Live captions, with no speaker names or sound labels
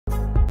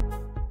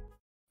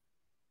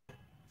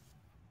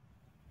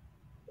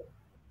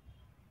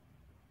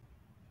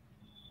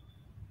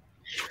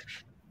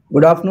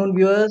Good afternoon,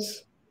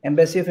 viewers.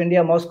 Embassy of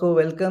India, Moscow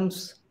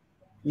welcomes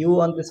you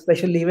on this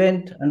special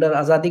event under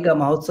Azadi Ka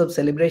Mahotsav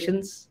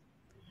celebrations.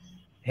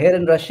 Here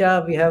in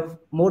Russia, we have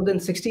more than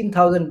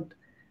 16,000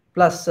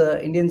 plus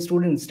Indian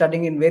students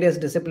studying in various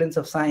disciplines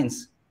of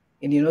science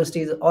in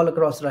universities all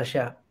across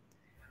Russia.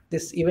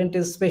 This event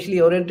is specially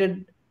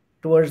oriented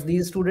towards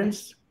these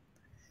students.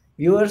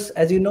 Viewers,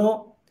 as you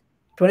know,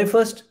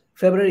 21st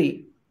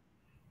February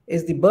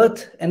is the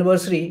birth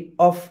anniversary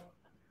of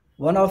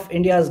one of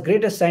India's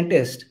greatest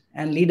scientists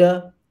and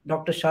leader,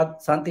 Dr.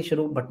 Shanti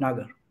Swaroop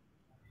Bhatnagar.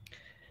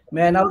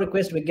 May I now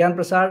request Vigyan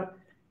Prasad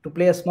to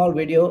play a small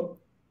video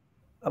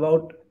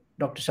about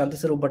Dr. Shanti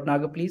Swaroop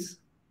Bhatnagar, please.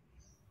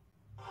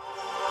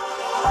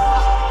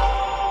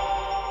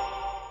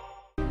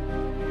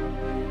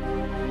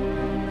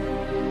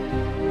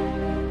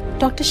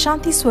 Dr.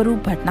 Shanti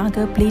Swaroop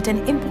Bhatnagar played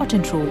an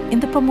important role in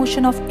the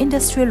promotion of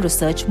industrial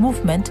research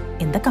movement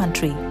in the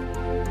country.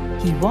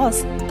 He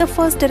was the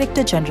first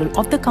Director General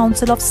of the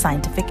Council of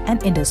Scientific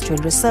and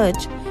Industrial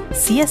Research,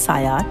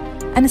 CSIR,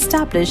 and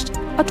established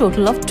a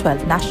total of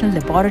 12 national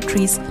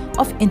laboratories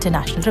of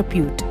international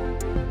repute.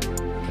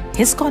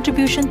 His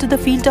contribution to the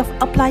field of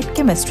applied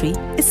chemistry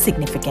is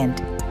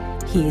significant.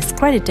 He is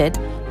credited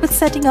with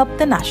setting up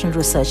the National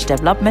Research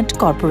Development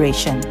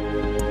Corporation.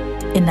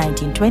 In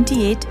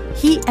 1928,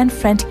 he and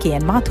friend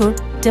K.N. Mathur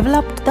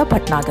developed the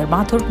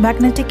Bhatnagar-Mathur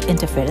magnetic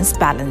interference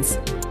balance,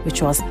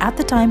 which was at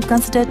the time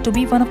considered to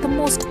be one of the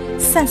most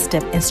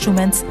sensitive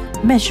instruments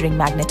measuring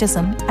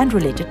magnetism and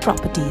related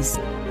properties.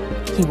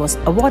 He was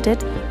awarded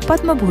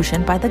Padma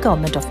Bhushan by the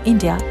Government of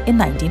India in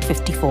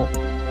 1954.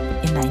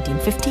 In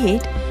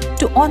 1958,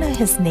 to honor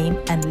his name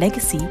and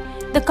legacy,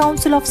 the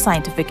Council of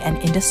Scientific and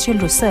Industrial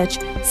Research,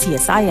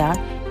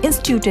 CSIR,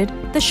 instituted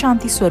the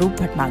Shanti Swaroop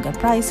Bhatnagar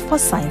Prize for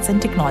Science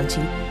and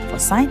Technology for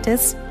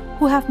scientists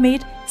who have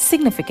made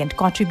significant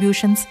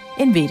contributions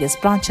in various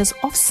branches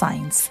of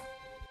science.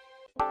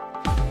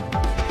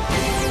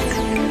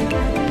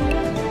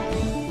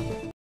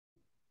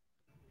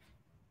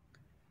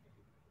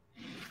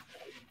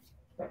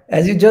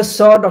 As you just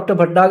saw, Dr.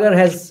 Bhatnagar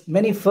has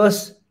many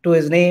firsts to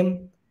his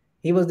name.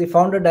 He was the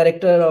founder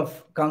director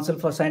of Council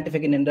for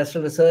Scientific and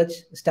Industrial Research,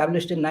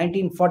 established in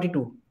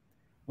 1942.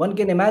 One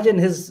can imagine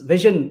his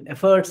vision,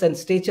 efforts, and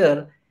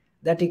stature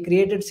that he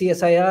created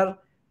CSIR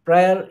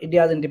prior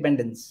India's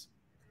independence.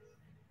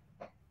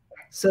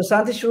 Sir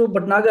Shanti Swaroop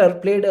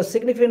Bhatnagar played a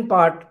significant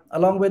part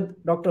along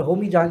with Dr.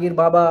 Homi Jahangir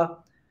Baba,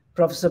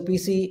 Professor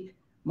P.C.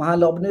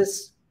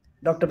 Mahalobnis,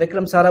 Dr.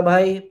 Vikram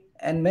Sarabhai,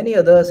 and many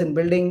others in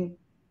building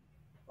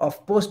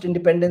of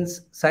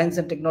post-independence science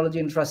and technology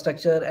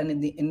infrastructure and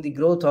in the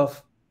growth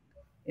of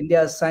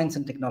India's science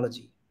and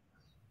technology.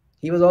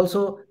 He was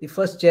also the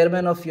first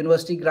chairman of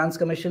University Grants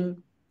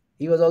Commission.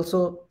 He was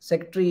also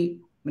Secretary,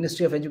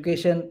 Ministry of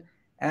Education,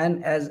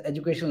 and as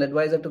educational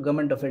advisor to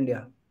Government of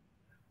India.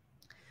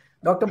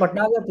 Dr.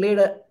 Bhatnagar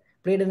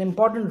played an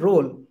important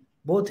role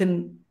both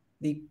in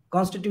the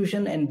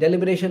constitution and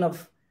deliberation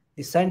of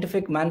the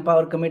Scientific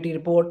Manpower Committee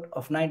report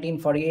of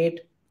 1948,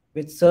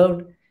 which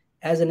served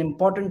as an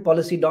important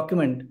policy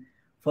document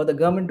for the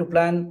government to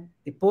plan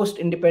the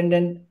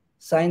post-independent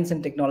science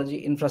and technology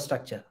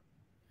infrastructure.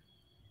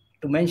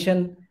 To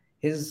mention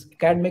his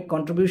academic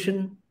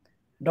contribution,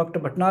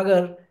 Dr.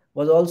 Bhatnagar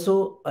was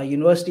also a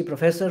university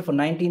professor for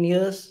 19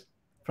 years,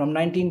 from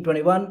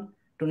 1921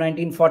 to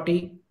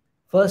 1940,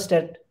 first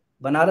at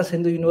Banaras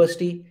Hindu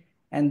University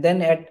and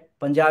then at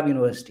Punjab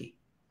University.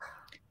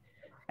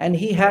 And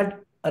he had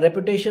a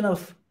reputation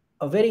of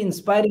a very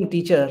inspiring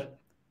teacher,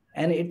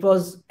 and it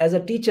was as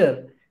a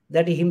teacher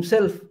that he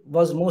himself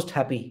was most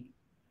happy.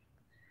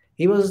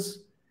 He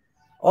was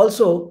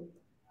also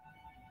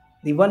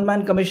the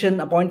one-man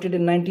commission appointed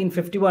in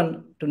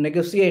 1951 to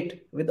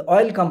negotiate with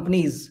oil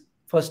companies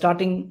for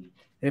starting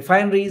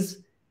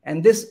refineries,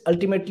 and this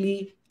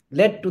ultimately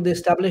led to the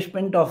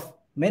establishment of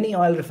many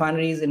oil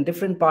refineries in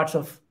different parts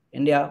of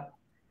India.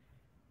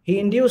 He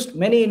induced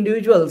many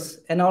individuals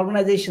and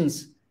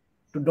organizations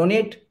to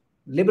donate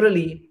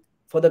liberally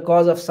for the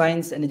cause of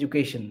science and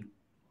education.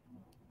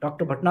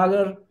 Dr.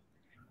 Bhatnagar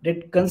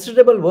did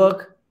considerable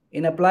work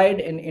in applied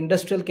and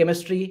industrial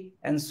chemistry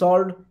and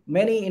solved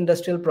many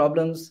industrial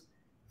problems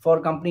for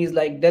companies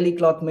like Delhi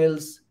Cloth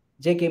Mills,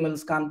 J.K.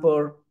 Mills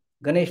Kanpur,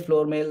 Ganesh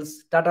Flour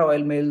Mills, Tata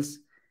Oil Mills,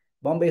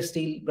 Bombay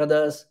Steel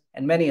Brothers,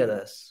 and many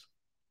others.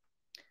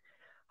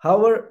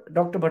 However,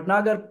 Dr.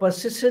 Bhatnagar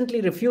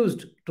persistently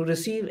refused to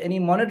receive any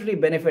monetary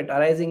benefit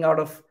arising out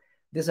of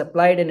this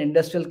applied and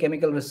industrial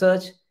chemical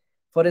research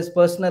for his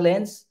personal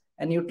ends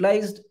and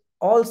utilized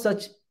all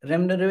such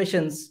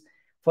remunerations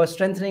for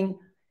strengthening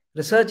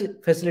research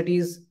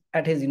facilities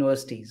at his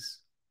universities.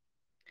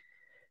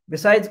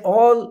 Besides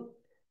all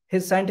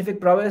his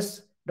scientific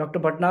prowess, Dr.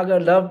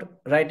 Bhatnagar loved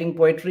writing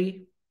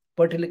poetry,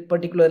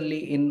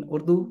 particularly in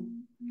Urdu.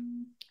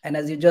 And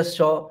as you just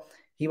saw,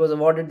 he was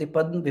awarded the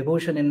Padma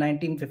Vibhushan in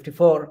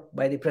 1954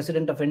 by the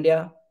President of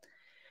India.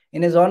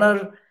 In his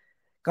honor,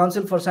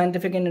 Council for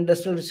Scientific and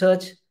Industrial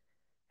Research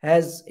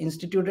has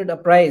instituted a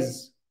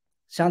prize,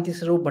 Shanti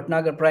Swaroop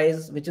Bhatnagar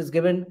Prize, which is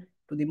given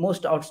to the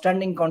most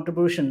outstanding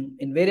contribution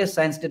in various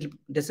science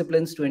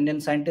disciplines to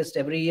Indian scientists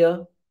every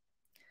year.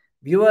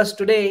 Viewers,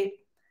 today,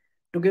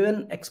 to give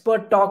an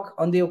expert talk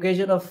on the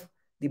occasion of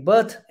the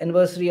birth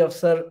anniversary of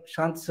Sir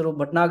Shanti Swaroop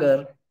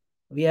Bhatnagar,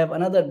 we have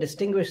another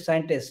distinguished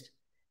scientist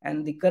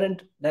and the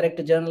current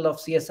Director General of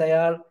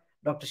CSIR,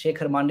 Dr.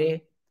 Shekhar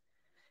Mande.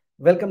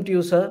 Welcome to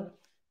you, sir.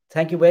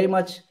 Thank you very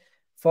much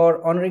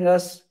for honoring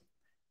us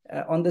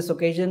on this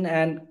occasion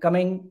and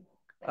coming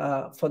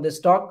for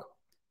this talk.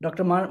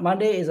 Dr.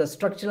 Mande is a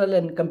structural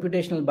and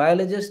computational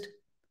biologist.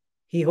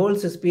 He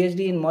holds his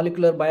PhD in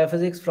molecular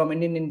biophysics from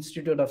Indian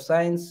Institute of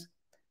Science.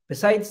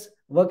 Besides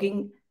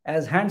working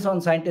as hands-on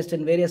scientist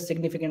in various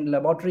significant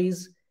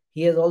laboratories,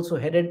 he has also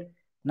headed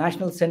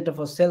National Center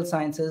for Cell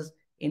Sciences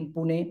in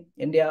Pune,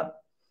 India.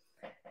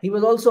 He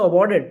was also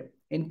awarded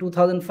in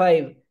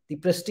 2005 the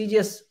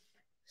prestigious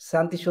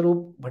Shanti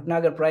Swaroop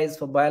Bhatnagar Prize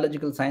for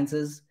Biological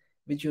Sciences,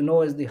 which you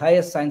know is the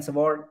highest science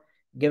award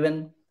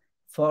given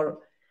for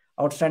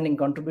outstanding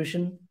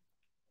contribution.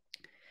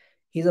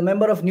 He's a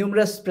member of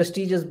numerous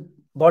prestigious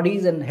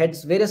bodies and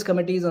heads various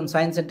committees on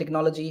science and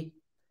technology.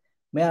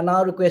 May I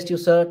now request you,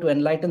 sir, to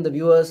enlighten the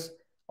viewers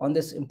on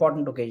this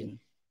important occasion.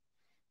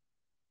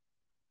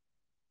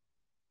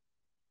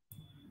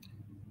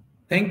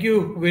 Thank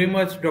you very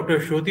much, Dr.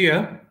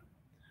 Shrotia.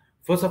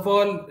 First of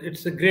all,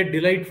 it's a great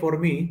delight for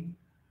me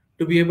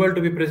to be able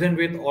to be present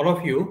with all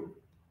of you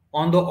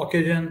on the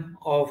occasion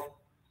of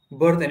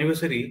birth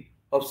anniversary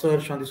of Sir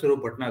Shanti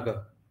Swaroop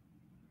Bhatnagar.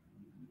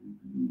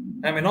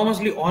 I'm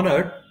enormously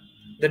honored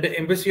that the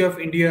Embassy of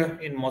India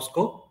in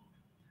Moscow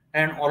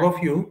and all of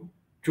you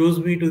chose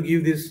me to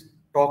give this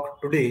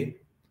talk today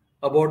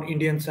about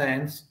Indian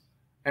science.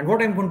 And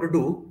what I'm going to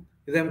do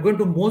is I'm going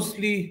to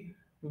mostly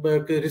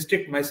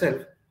restrict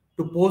myself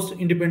to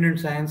post-independent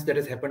science that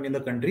has happened in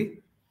the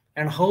country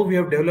and how we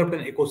have developed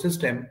an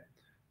ecosystem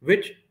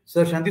which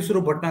Sir Shanti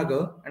Swaroop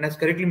Bhatnagar, and as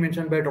correctly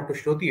mentioned by Dr.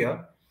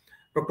 Shrotia,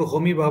 Dr.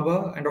 Homi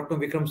Bhabha and Dr.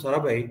 Vikram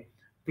Sarabhai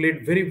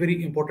played very,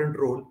 very important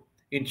role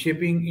in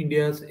shaping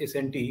India's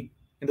SNT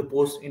in the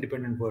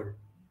post-independent world.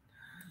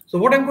 So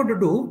what I'm going to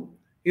do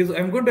is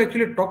I'm going to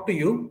actually talk to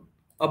you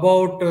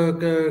about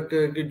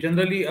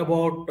generally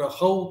about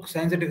how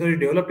science and technology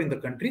developed in the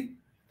country,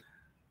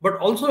 but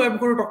also I'm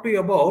going to talk to you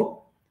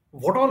about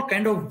what all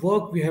kind of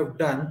work we have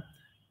done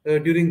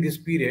during this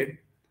period,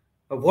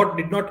 what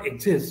did not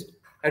exist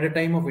at the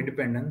time of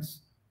independence,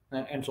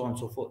 and so on and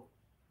so forth.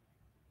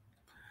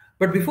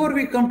 But before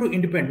we come to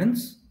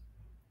independence,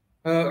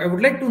 I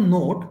would like to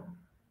note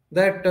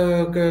that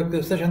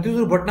Sir Shanti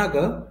Swaroop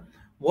Bhatnagar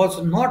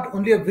was not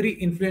only a very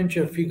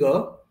influential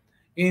figure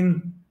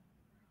in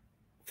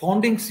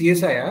founding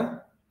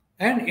CSIR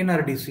and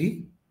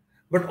NRDC,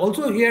 but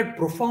also he had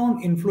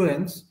profound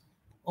influence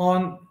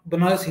on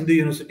Banaras Hindu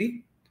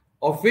University,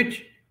 of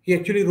which he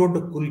actually wrote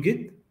the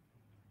Kulgit,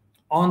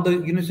 on the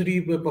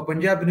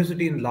Punjab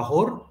University in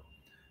Lahore,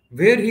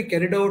 where he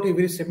carried out a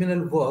very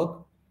seminal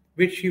work,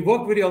 which he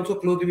worked very also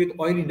closely with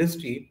oil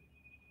industry,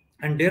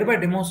 and thereby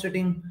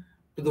demonstrating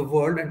to the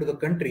world and to the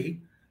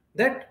country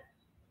that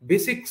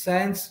basic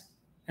science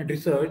and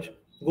research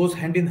goes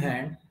hand in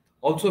hand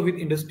also with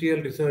industrial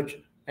research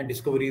and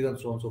discoveries and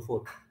so on and so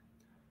forth.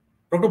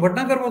 Dr.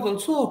 Bhatnagar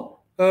was also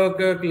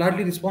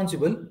largely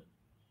responsible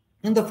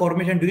in the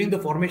formation, during the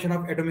formation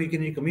of Atomic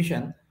Energy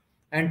Commission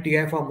and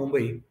TIFA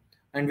Mumbai,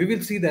 and we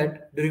will see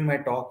that during my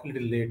talk a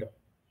little later.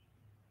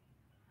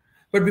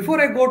 But before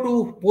I go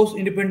to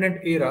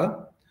post-independent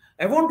era,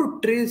 I want to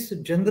trace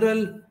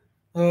general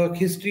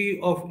history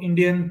of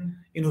Indian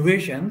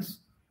innovations,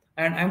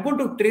 and I'm going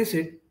to trace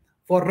it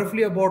for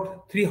roughly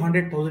about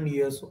 300,000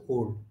 years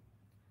old.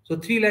 So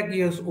 3 lakh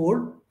years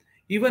old,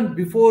 even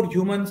before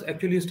humans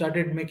actually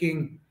started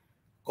making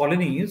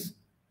colonies,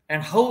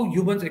 and how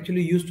humans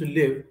actually used to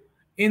live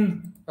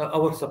in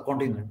our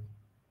subcontinent.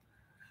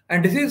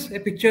 And this is a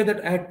picture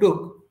that I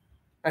took.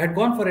 I had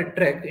gone for a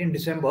trek in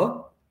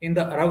December in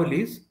the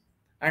Aravallis,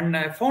 and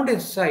I found a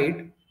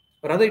site,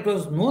 rather it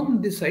was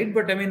known this site,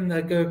 but I mean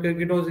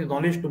it was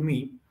knowledge to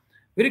me,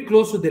 very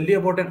close to Delhi,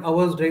 about an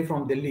hour's drive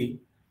from Delhi,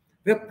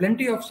 where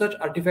plenty of such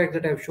artifacts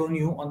that I have shown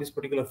you on this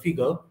particular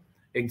figure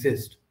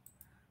exist.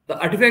 The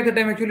artifact that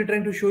I'm actually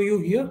trying to show you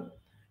here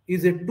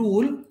is a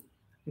tool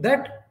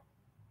that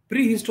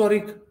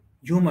prehistoric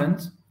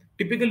humans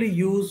typically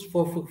used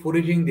for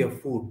foraging their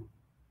food.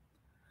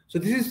 So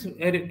this is,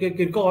 I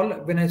recall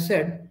when I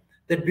said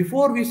that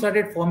before we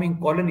started forming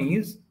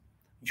colonies,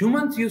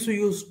 humans used to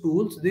use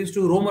tools. They used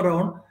to roam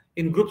around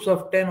in groups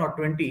of 10 or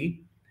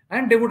 20,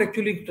 and they would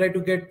actually try to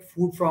get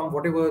food from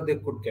whatever they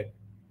could get.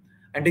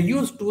 And they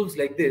used tools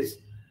like this,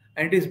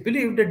 and it is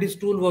believed that this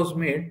tool was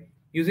made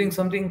using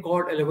something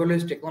called a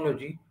levelized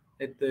technology.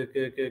 It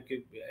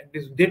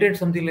is dated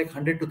something like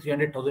 100 to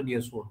 300,000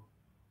 years old.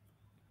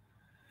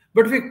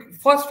 But if we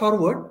fast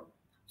forward,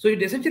 so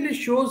it essentially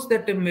shows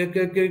that many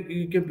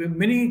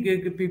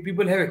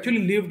people have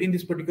actually lived in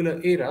this particular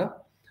era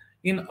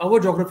in our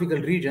geographical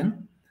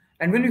region.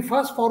 And when we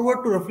fast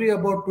forward to roughly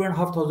about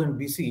 2,500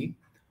 BC,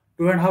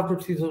 2,500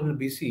 to 3,000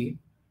 BC,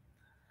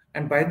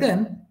 and by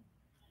then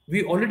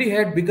we already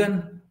had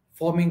begun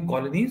forming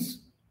colonies.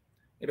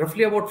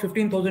 Roughly about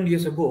 15,000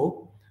 years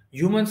ago,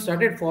 humans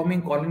started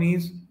forming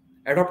colonies,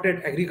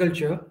 adopted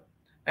agriculture,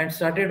 and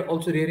started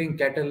also rearing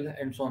cattle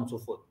and so on and so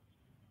forth.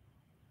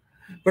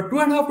 But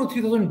 2.5 to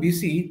 3,000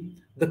 BC,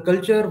 the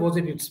culture was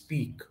at its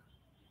peak.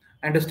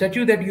 And the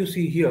statue that you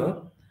see here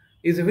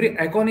is a very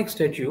iconic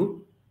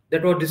statue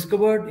that was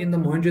discovered in the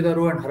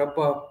Mohenjo-daro and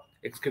Harappa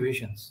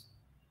excavations.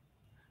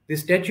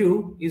 This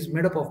statue is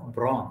made up of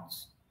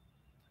bronze.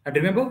 And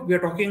remember, we are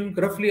talking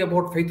roughly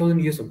about 5,000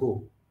 years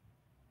ago.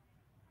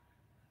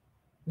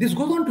 This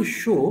goes on to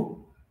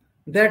show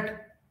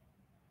that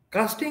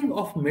casting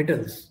of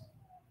metals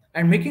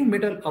and making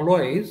metal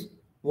alloys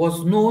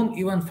was known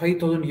even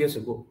 5,000 years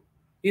ago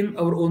in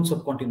our own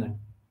subcontinent.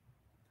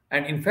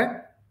 And in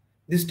fact,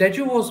 this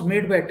statue was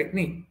made by a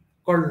technique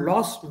called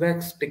lost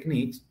wax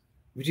techniques,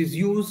 which is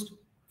used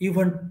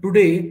even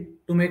today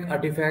to make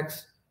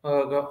artifacts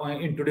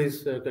in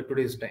today's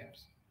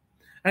times.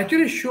 And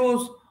actually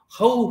shows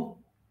how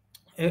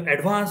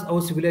advanced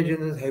our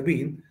civilizations have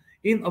been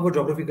in our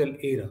geographical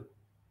era.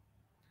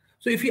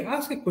 So if you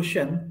ask a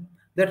question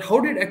that how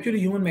did actually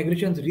human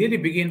migrations really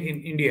begin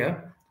in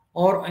India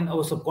or in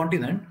our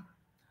subcontinent,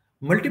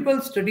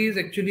 multiple studies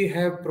actually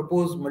have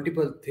proposed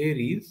multiple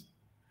theories.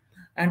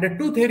 And the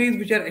two theories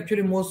which are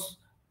actually most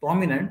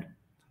prominent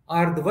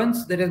are the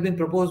ones that have been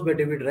proposed by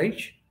David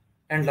Reich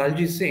and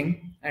Lalji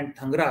Singh and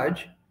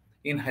Thangraj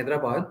in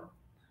Hyderabad.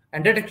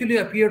 And that actually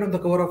appeared on the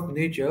cover of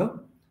Nature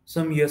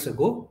some years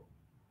ago.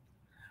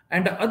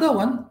 And the other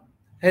one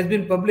has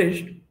been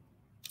published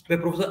by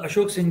Professor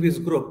Ashok Singhvi's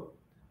group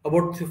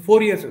about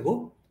 4 years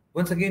ago,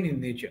 once again in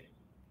Nature.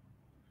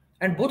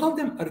 And both of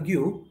them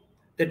argue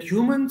that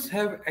humans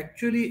have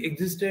actually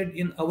existed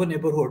in our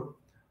neighborhood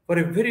for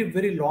a very,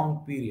 very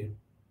long period.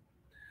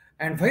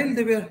 And while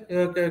they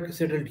were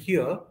settled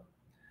here,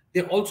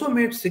 they also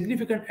made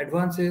significant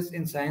advances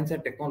in science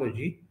and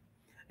technology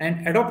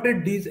and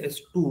adopted these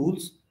as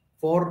tools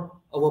for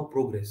our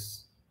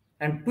progress.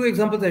 And two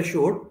examples I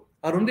showed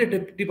are only at the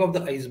tip of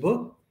the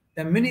iceberg.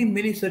 There are many,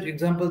 many such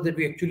examples that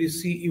we actually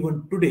see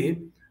even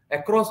today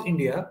across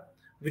India,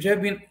 which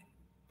have been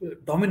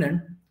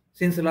dominant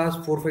since the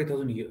last 4,000 to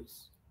 5,000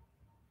 years.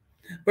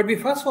 But we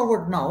fast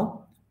forward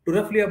now to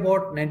roughly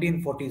about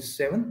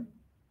 1947.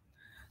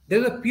 There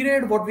is a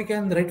period what we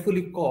can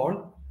rightfully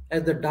call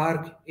as the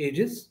Dark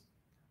Ages.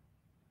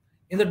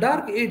 In the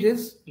Dark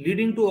Ages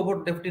leading to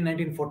about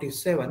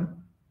 1947,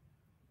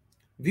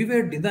 we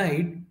were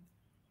denied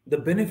the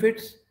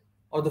benefits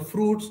or the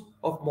fruits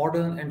of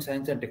modern and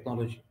science and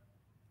technology.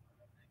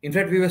 In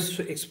fact, we were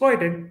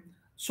exploited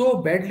so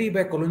badly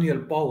by colonial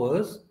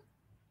powers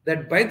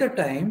that by the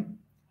time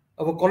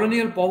our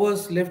colonial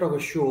powers left our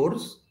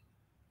shores,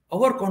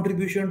 our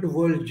contribution to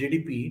world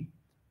GDP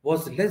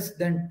was less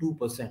than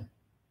 2%.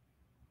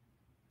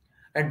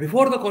 And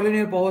before the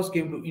colonial powers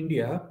came to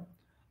India,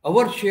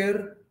 our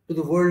share to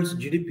the world's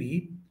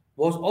GDP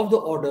was of the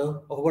order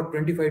of about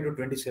 25 to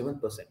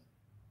 27%.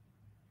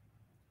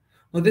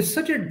 Now, there's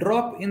such a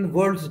drop in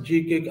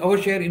our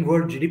share in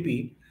world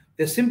GDP,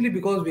 that's simply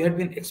because we had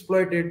been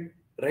exploited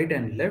right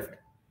and left.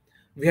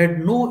 We had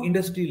no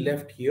industry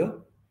left here.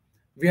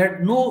 We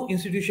had no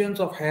institutions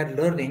of higher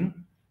learning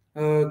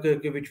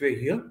which were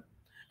here.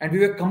 And we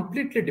were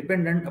completely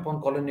dependent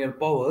upon colonial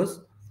powers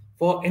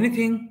for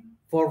anything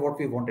for what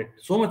we wanted.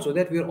 So much so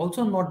that we are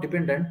also not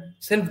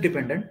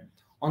self-dependent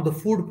on the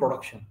food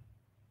production.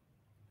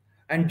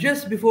 And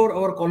just before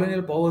our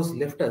colonial powers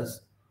left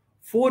us,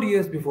 4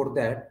 years before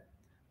that,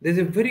 there's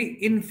a very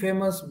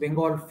infamous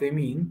Bengal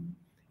famine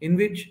in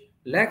which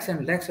lakhs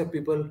and lakhs of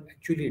people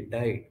actually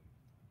died.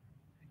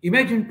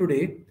 Imagine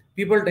today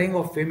people dying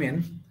of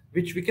famine,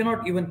 which we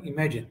cannot even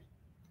imagine.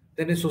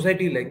 Then in a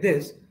society like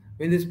this,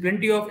 when there's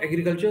plenty of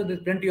agriculture,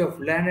 there's plenty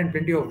of land and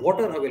plenty of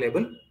water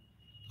available,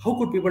 how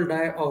could people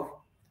die of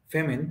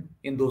famine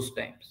in those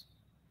times?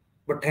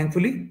 But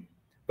thankfully,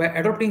 by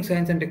adopting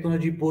science and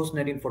technology post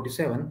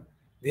 1947,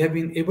 we have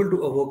been able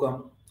to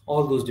overcome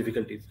all those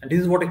difficulties. And this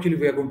is what actually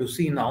we are going to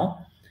see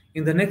now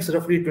in the next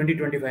roughly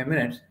 20-25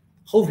 minutes,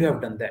 how we have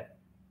done that.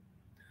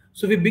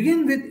 So we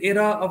begin with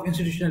era of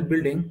institutional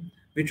building,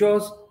 which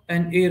was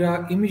an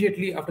era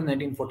immediately after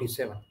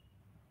 1947.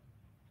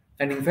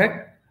 And in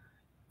fact,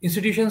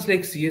 institutions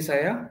like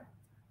CSIR,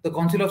 the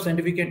Council of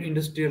Scientific and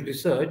Industrial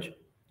Research,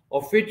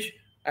 of which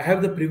I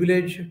have the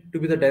privilege to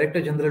be the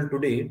Director General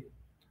today,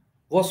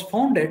 was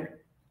founded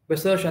by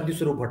Sir Shanti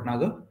Swaroop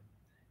Bhatnagar.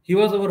 He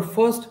was our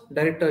first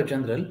Director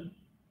General.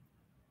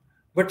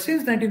 But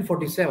since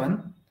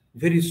 1947,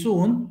 very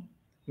soon,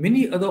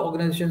 many other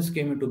organizations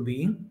came into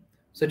being,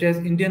 such as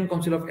Indian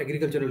Council of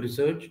Agricultural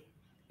Research,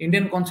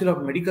 Indian Council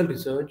of Medical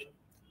Research,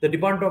 the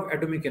Department of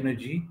Atomic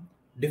Energy,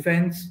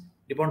 Defense,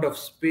 Department of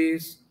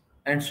Space,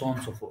 and so on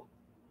and so forth.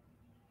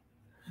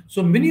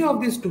 So many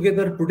of these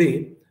together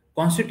today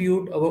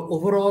constitute our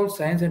overall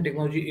science and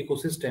technology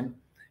ecosystem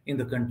in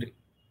the country.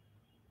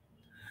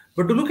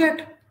 But to look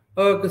at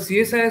the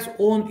CSIR's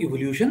own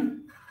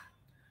evolution,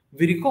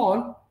 we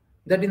recall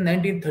that in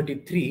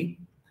 1933,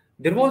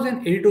 there was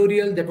an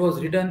editorial that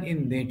was written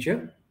in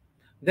Nature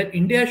that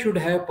India should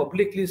have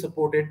publicly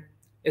supported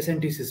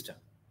S&T system.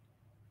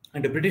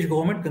 And the British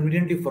government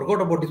conveniently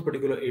forgot about this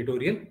particular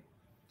editorial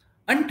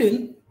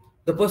until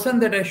the person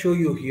that I show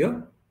you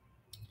here,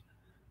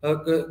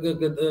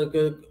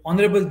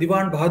 Honorable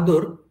Diwan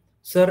Bahadur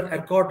Sir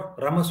Ercot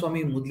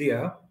Ramaswamy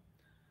Mudliya.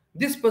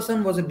 This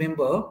person was a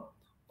member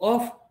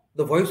of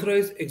the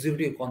Viceroy's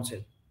Executive Council.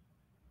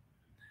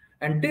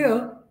 And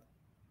there,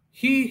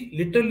 he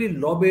literally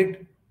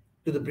lobbied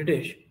to the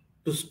British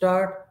to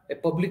start a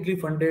publicly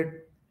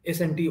funded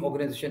S&T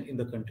organization in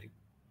the country.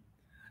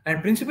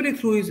 And principally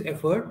through his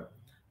effort,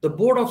 the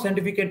Board of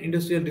Scientific and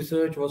Industrial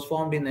Research was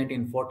formed in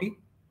 1940,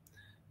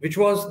 which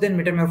was then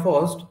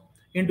metamorphosed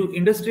into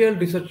Industrial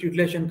Research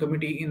Utilization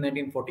Committee in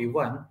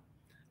 1941,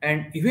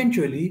 and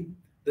eventually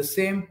the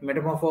same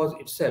metamorphosed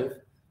itself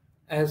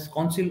as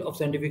Council of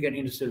Scientific and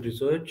Industrial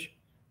Research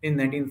in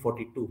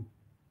 1942.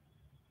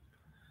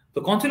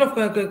 The Council of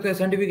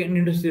Scientific and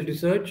Industrial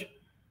Research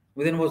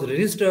then was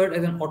registered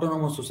as an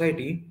autonomous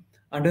society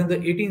under the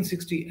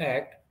 1860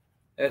 Act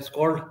as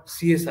called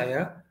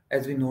CSIR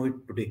as we know it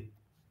today.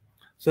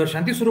 Sir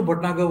Shanti Swaroop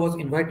Bhatnagar was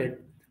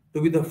invited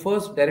to be the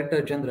first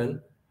Director General.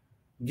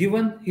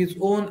 Given his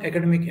own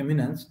academic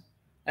eminence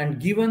and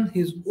given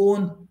his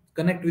own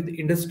connect with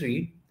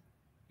industry,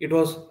 it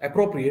was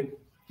appropriate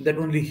that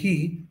only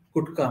he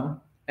could come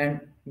and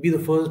be the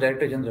first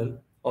Director General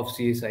of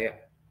CSIR.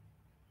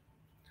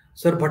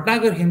 Sir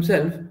Bhatnagar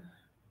himself,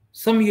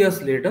 some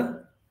years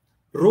later,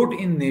 wrote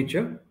in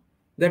Nature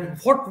that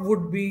what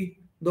would be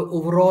the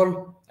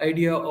overall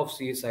idea of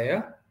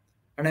CSIR,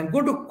 and I'm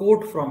going to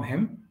quote from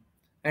him,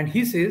 and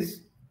he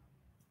says,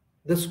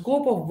 "The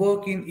scope of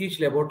work in each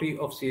laboratory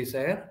of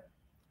CSIR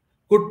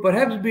could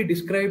perhaps be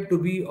described to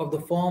be of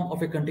the form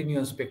of a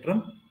continuous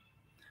spectrum,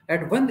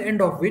 at one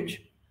end of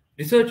which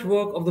research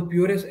work of the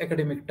purest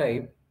academic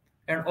type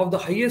and of the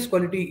highest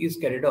quality is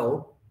carried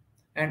out,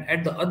 and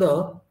at the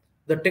other,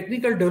 the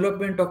technical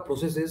development of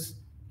processes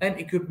and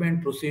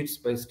equipment proceeds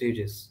by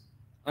stages."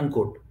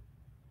 Unquote.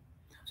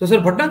 So Sir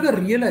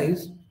Bhatnagar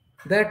realized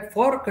that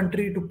for a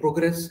country to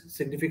progress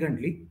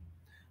significantly,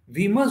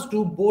 we must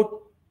do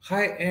both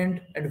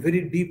high-end and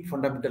very deep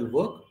fundamental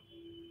work.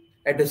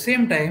 At the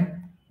same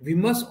time, we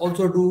must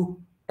also do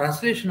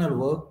translational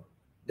work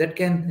that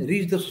can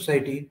reach the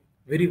society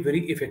very,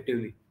 very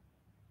effectively.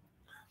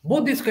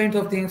 Both these kinds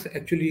of things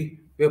actually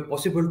were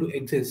possible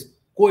to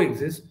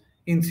coexist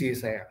in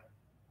CSIR.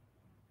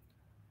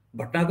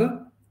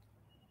 Bhatnagar,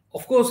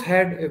 of course,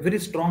 had a very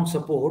strong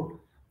support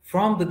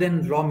from the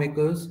then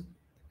lawmakers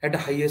at the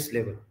highest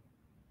level.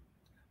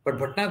 But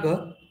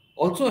Bhatnagar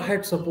also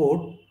had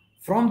support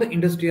from the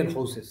industrial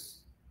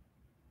houses.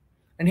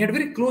 And he had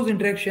very close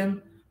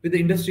interaction with the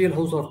industrial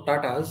house of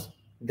Tata's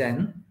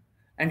then,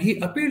 and he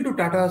appealed to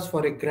Tata's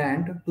for a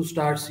grant to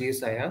start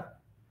CSIR.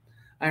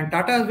 And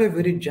Tata's were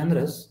very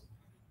generous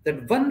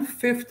that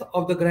 1/5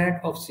 of the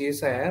grant of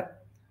CSIR,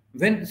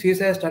 when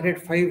CSIR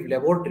started 5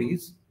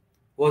 laboratories,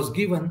 was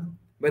given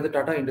by the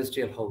Tata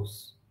Industrial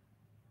House.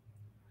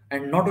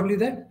 And not only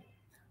that,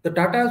 the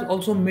Tatas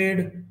also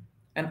made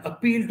an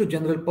appeal to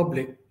general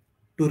public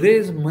to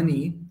raise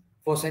money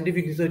for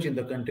scientific research in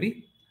the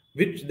country,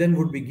 which then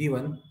would be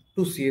given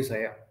to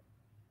CSIR.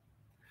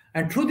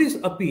 And through this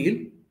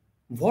appeal,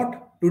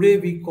 what today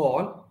we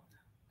call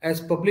as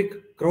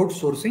public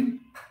crowdsourcing,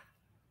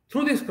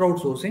 through this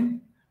crowdsourcing,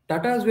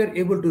 Tatas were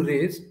able to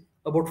raise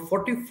about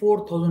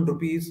 44,000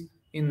 rupees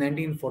in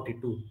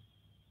 1942.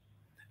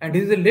 And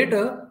this is a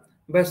letter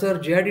by Sir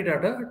J.R.D.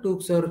 Tata to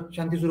Sir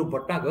Shanti Swaroop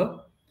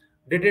Bhatnagar,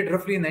 dated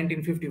roughly in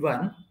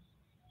 1951.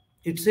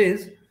 It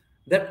says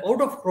that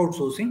out of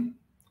crowdsourcing,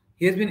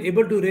 he has been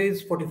able to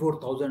raise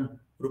 44,000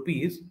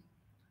 rupees,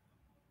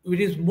 which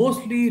is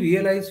mostly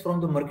realized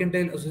from the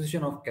Mercantile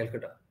Association of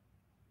Calcutta.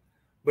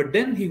 But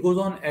then he goes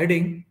on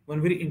adding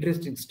one very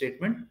interesting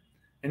statement,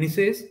 and he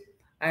says,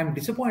 "I am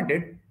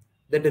disappointed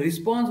that the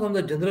response from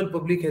the general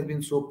public has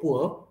been so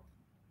poor,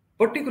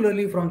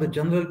 particularly from the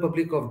general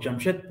public of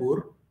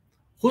Jamshedpur,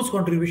 whose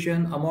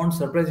contribution amounts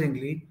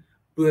surprisingly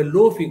to a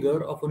low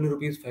figure of only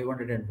rupees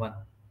 501.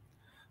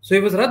 So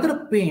he was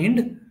rather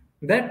pained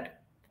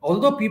that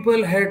although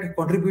people had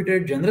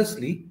contributed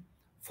generously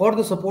for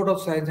the support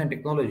of science and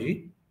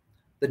technology,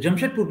 the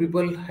Jamshedpur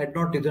people had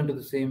not risen to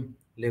the same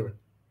level.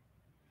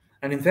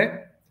 And in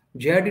fact,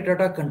 J.R.D.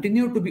 Tata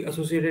continued to be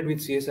associated with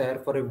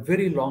CSIR for a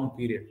very long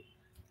period.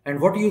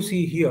 And what you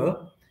see here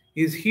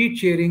is he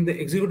chairing the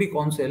Executive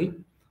Council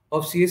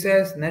of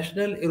CSIR's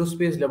National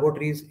Aerospace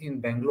Laboratories in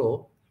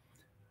Bangalore.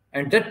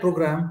 And that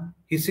program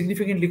he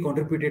significantly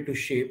contributed to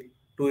shape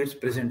to its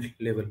present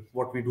level,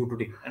 what we do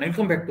today. And I'll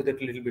come back to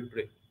that a little bit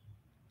today.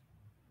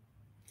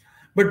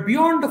 But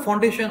beyond the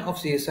foundation of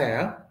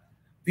CSIR,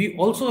 we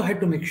also had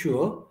to make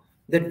sure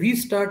that we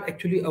start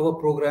actually our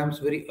programs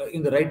very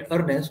in the right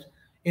earnest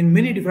in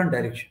many different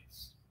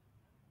directions.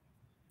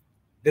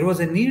 There was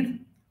a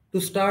need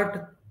to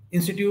start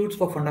institutes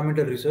for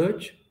fundamental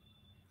research,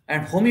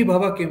 and Homi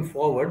Bhabha came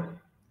forward,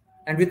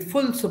 and with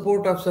full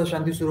support of Sir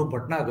Shanti Swaroop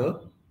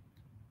Bhatnagar,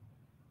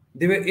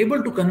 they were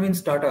able to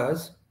convince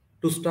Tatas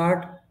to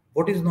start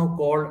what is now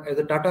called as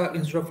the Tata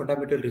Institute of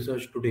Fundamental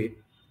Research today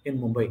in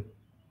Mumbai.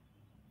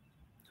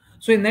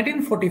 So in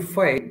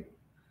 1945,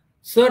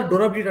 Sir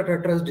Dorabji Tata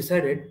Trust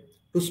decided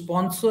to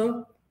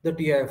sponsor the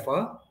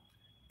TIFR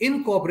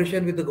in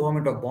cooperation with the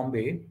government of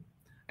Bombay,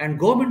 and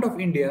government of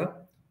India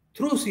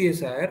through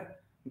CSIR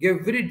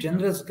gave very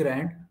generous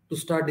grant to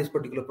start this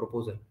particular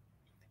proposal.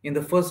 In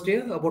the first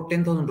year, about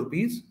 10,000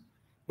 rupees,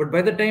 but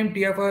by the time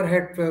TIFR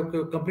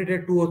had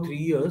completed 2 or 3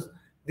 years,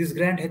 this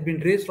grant had been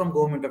raised from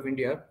government of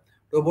India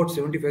to about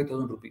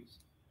 75,000 rupees.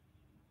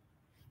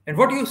 And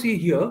what you see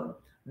here,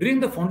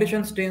 during the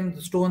foundation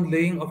stone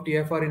laying of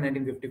TIFR in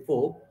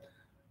 1954,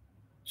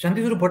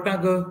 Shanti Swaroop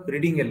Bhatnagar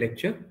reading a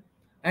lecture,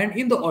 and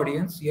in the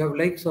audience you have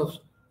likes of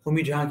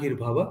Homi Jahangir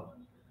Bhabha,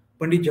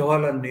 Pandit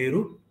Jawaharlal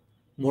Nehru,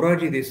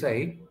 Morarji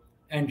Desai,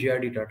 and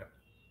J.R.D. Tata.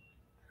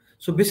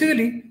 So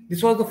basically,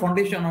 this was the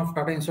foundation of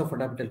Tata Institute of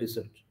Fundamental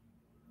Research.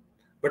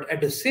 But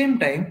at the same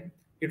time,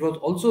 it was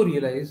also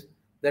realized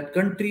that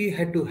country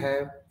had to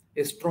have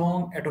a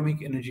strong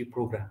atomic energy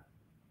program.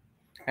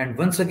 And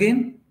once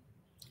again,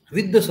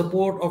 with the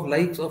support of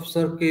likes of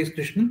Sir K. S.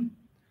 Krishnan,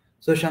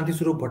 Sir Shanti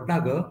Swaroop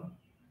Bhatnagar,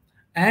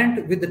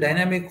 and with the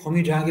dynamic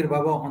Homi Jahangir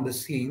Bhabha on the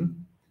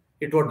scene,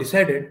 it was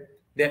decided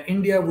that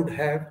India would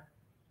have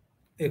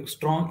a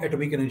strong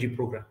atomic energy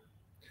program.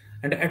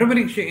 And the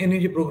atomic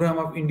energy program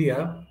of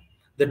India,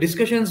 the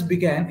discussions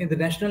began in the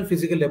National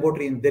Physical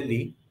Laboratory in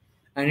Delhi,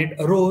 and it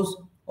arose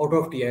out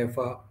of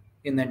TIFR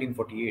in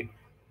 1948.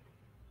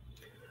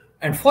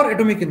 And for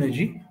atomic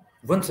energy,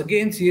 once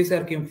again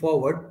CSIR came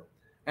forward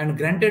and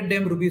granted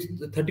them rupees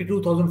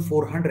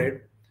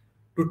 32,400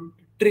 to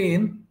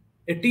train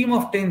a team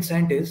of 10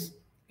 scientists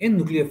in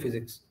nuclear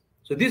physics.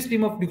 So this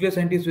team of nuclear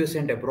scientists were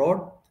sent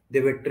abroad, they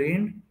were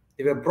trained,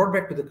 they were brought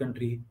back to the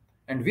country,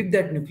 and with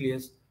that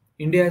nucleus,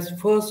 India's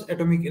first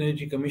Atomic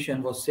Energy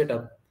Commission was set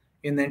up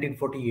in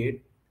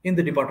 1948 in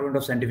the Department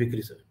of Scientific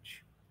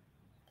Research.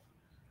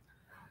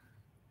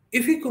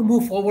 If we could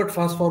move forward,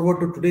 fast forward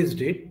to today's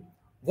date,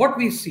 what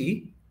we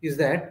see is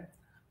that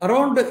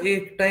around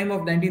the time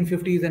of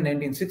 1950s and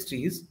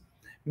 1960s,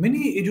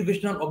 many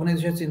educational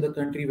organizations in the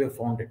country were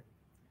founded.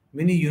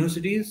 Many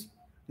universities,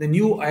 the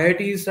new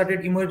IITs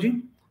started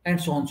emerging, and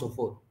so on and so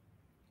forth.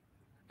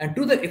 And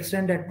to the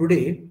extent that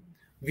today,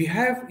 we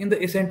have in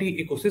the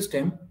S&T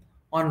ecosystem,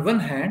 on one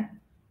hand,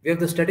 we have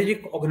the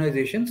strategic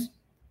organizations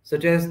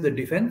such as the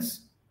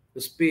defense, the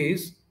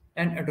space,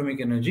 and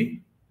atomic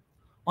energy.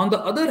 On the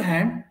other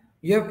hand,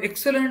 you have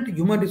excellent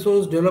human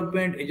resource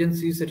development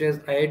agencies such as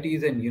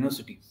IITs and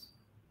universities.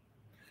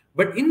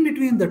 But in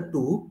between the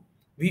two,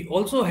 we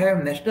also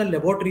have national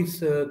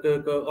laboratories of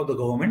the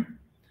government,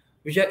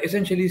 which are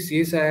essentially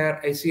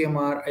CSIR,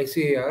 ICMR,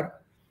 ICAR,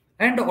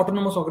 and the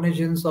autonomous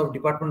organizations of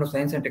Department of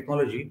Science and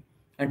Technology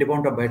and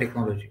Department of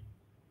Biotechnology.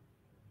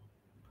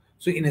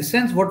 So in a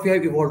sense, what we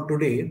have evolved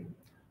today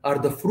are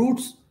the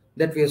fruits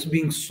that were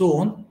being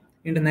sown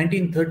in the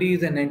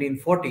 1930s and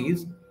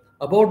 1940s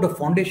about the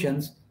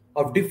foundations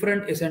of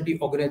different S&T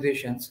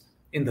organizations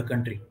in the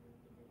country.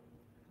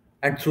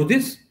 And through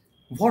this,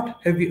 what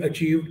have we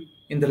achieved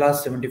in the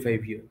last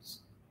 75 years?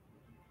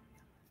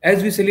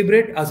 As we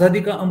celebrate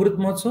Azadi Ka Amrit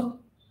Mahotsav,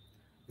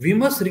 we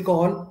must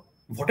recall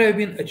what have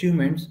been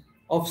achievements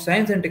of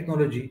science and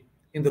technology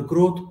in the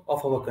growth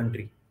of our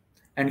country.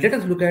 And let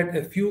us look at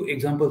a few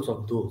examples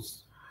of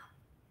those.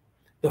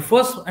 The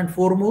first and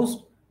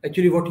foremost,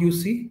 actually what you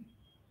see,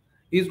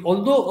 is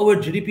although our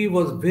GDP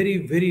was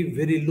very, very,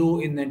 very low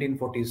in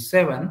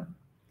 1947,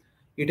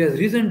 it has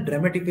risen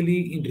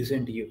dramatically in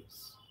recent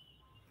years.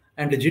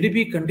 And the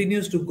GDP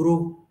continues to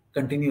grow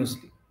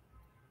continuously.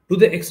 To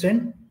the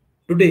extent,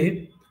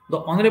 today, the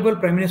Honorable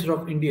Prime Minister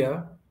of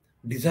India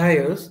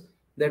desires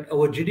that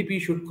our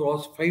GDP should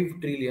cross 5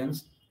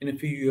 trillions in a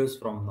few years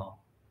from now.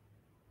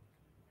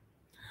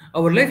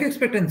 Our life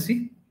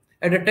expectancy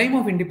at the time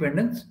of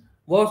independence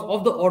was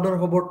of the order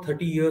of about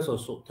 30 years or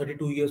so,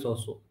 32 years or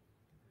so.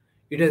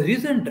 It has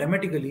risen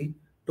dramatically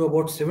to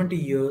about 70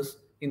 years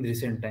in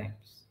recent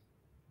times.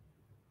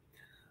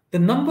 The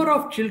number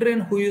of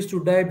children who used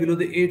to die below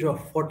the age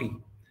of 40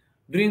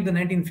 during the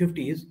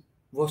 1950s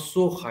was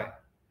so high,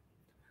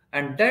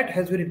 and that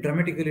has very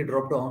dramatically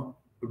dropped down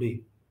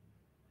today.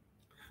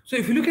 So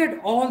if you look at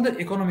all the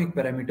economic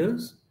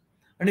parameters,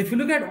 and if you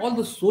look at all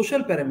the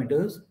social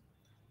parameters,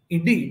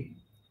 indeed,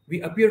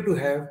 we appear to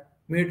have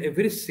made a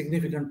very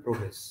significant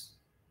progress.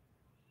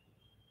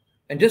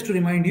 And just to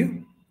remind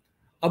you,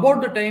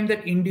 about the time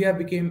that India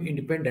became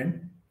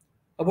independent,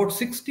 about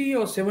 60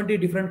 or 70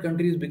 different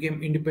countries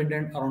became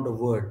independent around the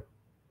world.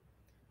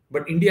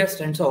 But India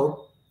stands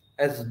out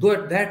as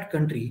that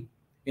country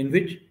in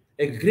which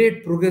a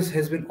great progress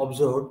has been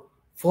observed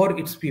for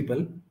its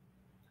people,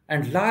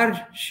 and large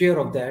share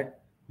of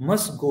that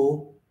must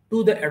go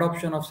to the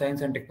adoption of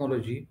science and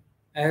technology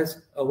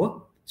as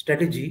our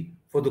strategy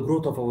for the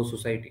growth of our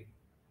society.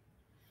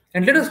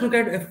 And let us look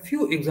at a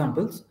few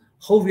examples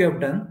how we have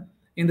done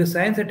in the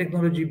science and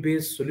technology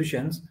based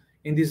solutions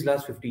in these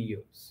last 50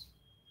 years,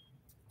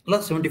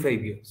 last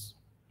 75 years.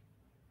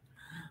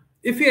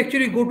 If we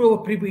actually go to our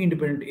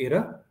pre-independent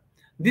era,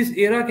 this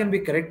era can be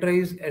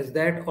characterized as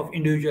that of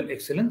individual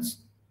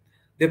excellence.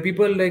 There are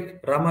people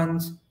like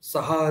Ramans,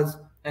 Sahas,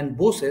 and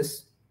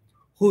Boses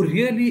who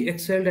really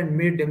excelled and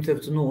made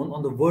themselves known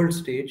on the world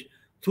stage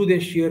through their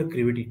sheer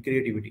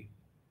creativity.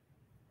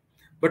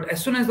 But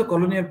as soon as the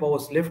colonial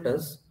powers left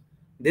us,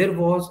 there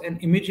was an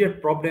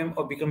immediate problem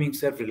of becoming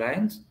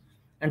self-reliance,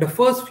 and the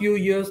first few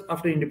years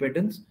after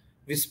independence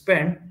we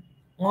spent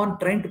on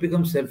trying to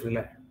become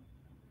self-reliant.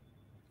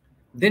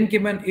 Then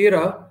came an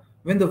era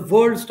when the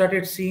world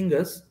started seeing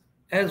us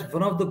as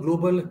one of the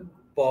global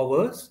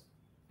powers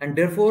and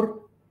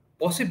therefore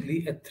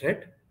possibly a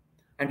threat,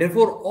 and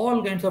therefore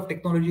all kinds of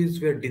technologies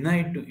were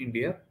denied to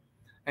India.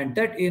 And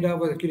that era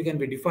was actually can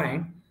be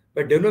defined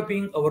by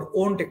developing our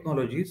own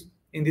technologies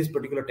in this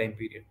particular time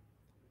period.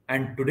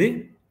 And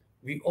today,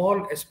 we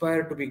all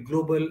aspire to be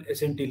global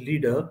S&T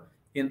leader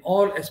in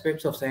all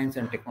aspects of science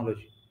and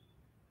technology.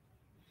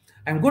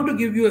 I'm going to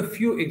give you a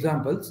few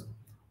examples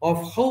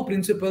of how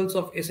principles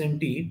of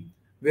S&T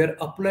were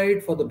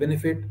applied for the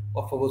benefit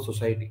of our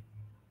society.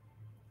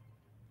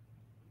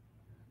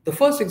 The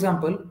first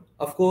example,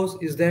 of course,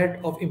 is that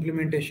of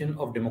implementation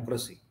of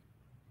democracy.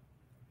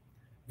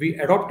 We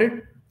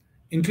adopted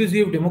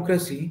inclusive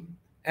democracy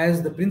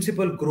as the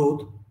principal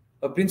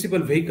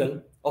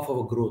vehicle of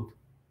our growth.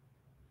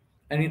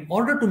 And in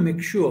order to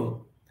make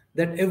sure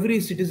that every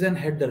citizen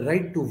had the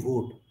right to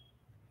vote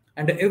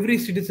and every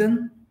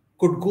citizen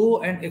could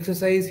go and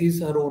exercise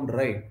his or her own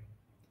right,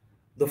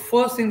 the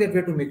first thing that we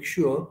had to make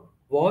sure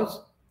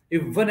was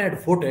if one had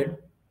voted,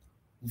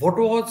 what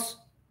was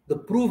the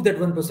proof that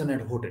one person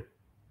had voted?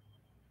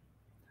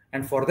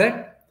 And for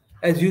that,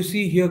 as you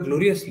see here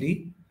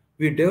gloriously,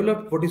 we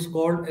developed what is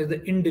called as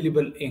the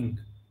indelible ink.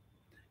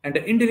 And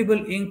the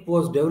indelible ink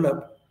was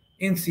developed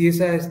in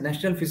CSIR's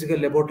National Physical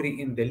Laboratory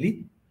in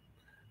Delhi,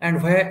 and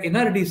via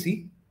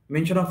NRDC,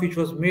 mention of which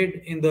was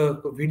made in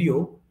the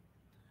video,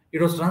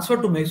 it was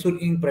transferred to Mysore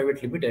Ink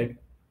Private Limited,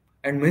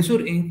 and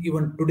Mysore Ink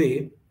even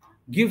today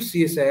gives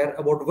CSIR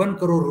about 1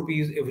 crore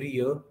rupees every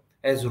year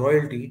as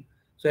royalty.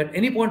 So at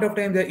any point of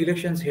time there are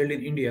elections held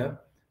in India,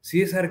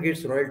 CSIR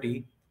gets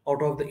royalty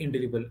out of the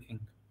indelible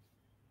ink.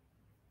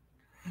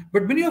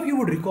 But many of you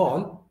would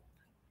recall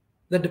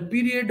that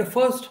the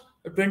first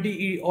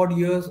 20 odd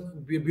years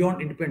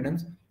beyond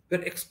independence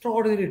were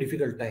extraordinarily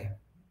difficult time.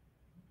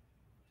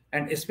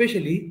 And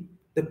especially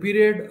the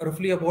period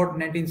roughly about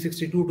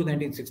 1962 to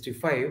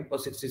 1965 or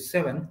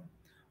 67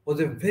 was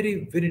a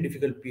very, very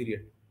difficult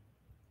period.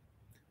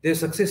 There were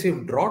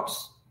successive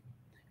droughts,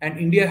 and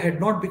India had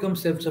not become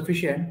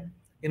self-sufficient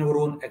in our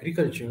own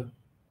agriculture.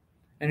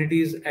 And it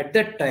is at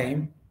that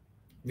time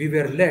we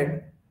were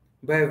led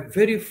by a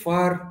very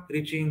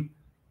far-reaching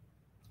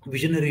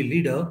visionary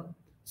leader,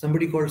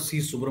 somebody called C.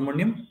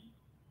 Subramaniam.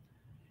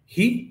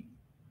 He,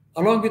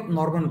 along with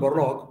Norman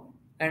Borlaug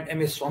and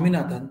M.S.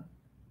 Swaminathan,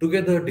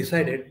 together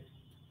decided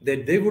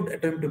that they would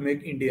attempt to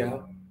make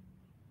India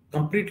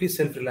completely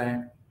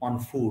self-reliant on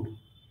food.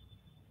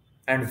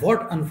 And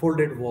what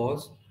unfolded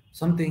was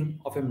something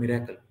of a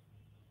miracle.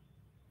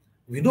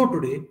 We know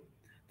today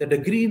that the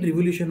green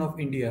revolution of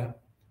India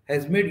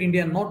has made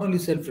India not only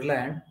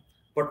self-reliant,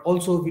 but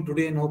also we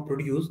today now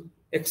produce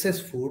excess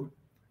food,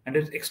 and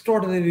it's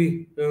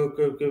extraordinary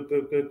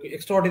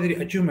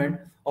achievement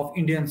of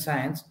Indian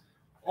science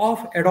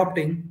of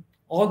adopting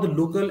all the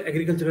local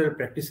agricultural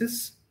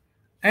practices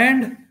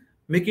and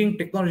making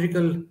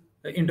technological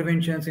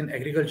interventions in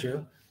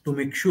agriculture to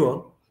make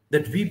sure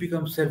that we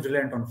become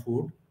self-reliant on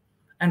food.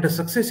 And the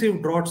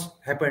successive droughts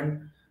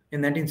happened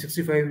in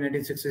 1965,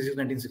 1966,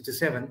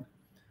 1967.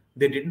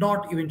 They did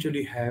not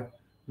eventually have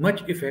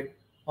much effect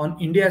on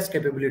India's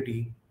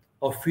capability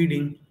of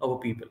feeding our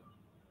people.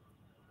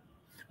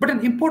 But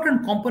an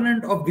important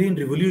component of Green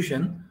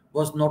Revolution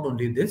was not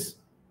only this.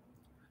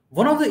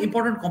 One of the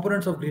important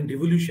components of Green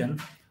Revolution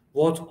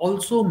was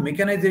also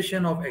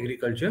mechanization of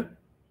agriculture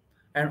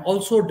and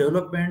also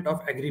development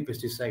of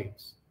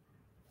agri-pesticides.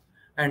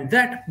 And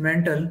that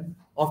mantle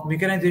of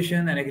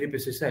mechanization and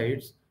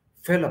agri-pesticides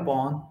fell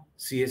upon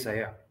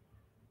CSIR.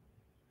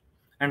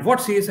 And what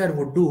CSIR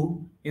would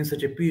do in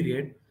such a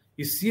period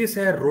is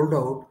CSIR rolled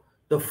out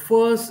the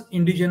first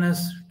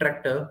indigenous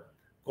tractor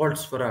called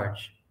Swaraj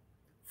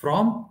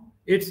from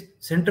its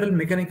Central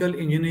Mechanical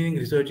Engineering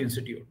Research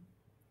Institute.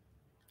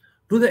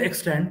 To the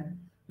extent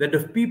that the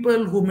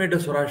people who made the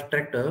Swaraj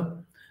tractor,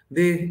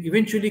 they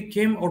eventually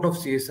came out of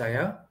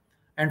CSIR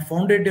and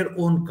founded their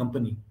own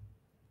company.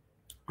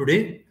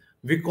 Today,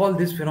 we call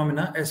this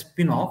phenomena a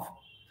spin-off.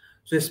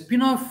 So a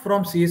spin-off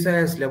from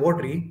CSIR's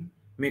laboratory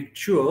makes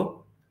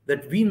sure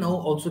that we now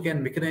also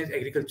can mechanize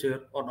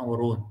agriculture on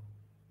our own.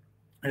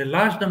 And a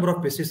large number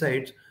of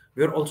pesticides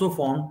were also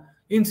found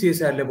in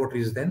CSIR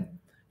laboratories then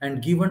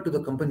and given to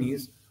the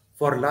companies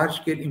for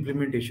large-scale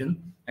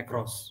implementation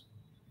across.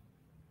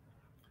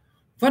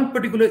 One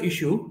particular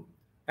issue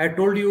I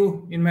told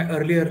you in my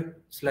earlier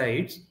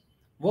slides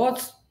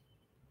was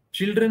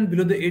children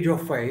below the age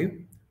of 5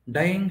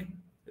 dying,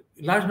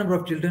 large number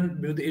of children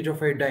below the age of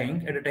 5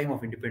 dying at a time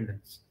of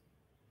independence.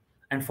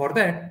 And for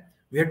that,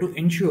 we had to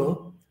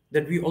ensure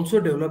that we also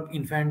develop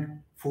infant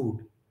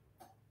food.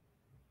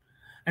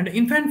 And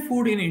infant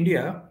food in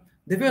India,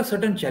 there were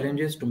certain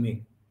challenges to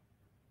make.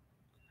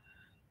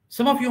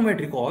 Some of you might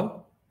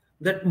recall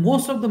that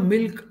most of the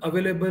milk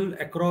available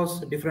across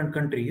different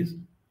countries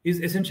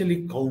is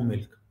essentially cow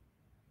milk.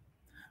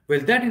 Well,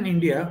 that in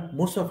India,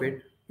 most of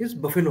it is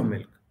buffalo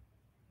milk.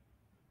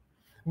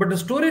 But the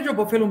storage of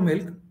buffalo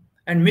milk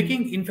and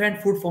making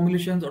infant food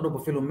formulations out of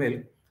buffalo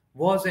milk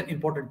was an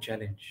important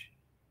challenge.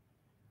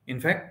 In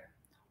fact,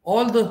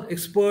 all the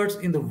experts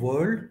in the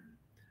world,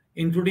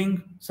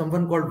 including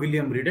someone called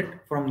William Redet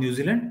from New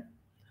Zealand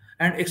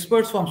and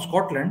experts from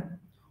Scotland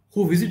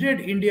who visited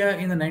India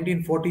in the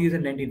 1940s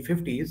and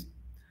 1950s,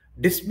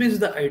 dismissed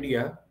the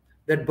idea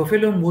that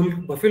buffalo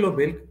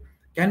milk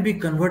can be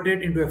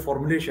converted into a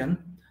formulation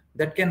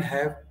that can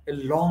have a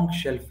long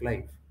shelf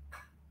life.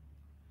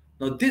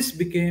 Now, this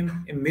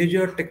became a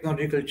major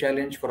technological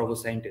challenge for our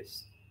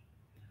scientists.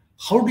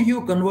 How do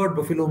you convert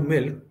buffalo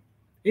milk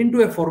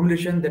into a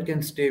formulation that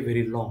can stay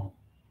very long?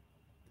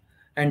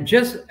 And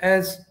just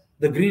as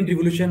the Green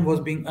Revolution was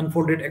being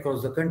unfolded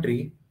across the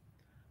country,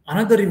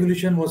 another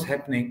revolution was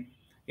happening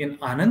in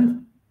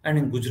Anand and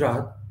in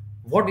Gujarat,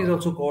 what is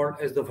also called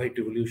as the White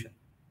Revolution.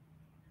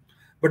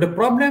 But the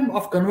problem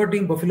of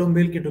converting buffalo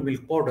milk into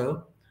milk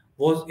powder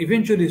was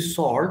eventually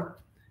solved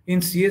in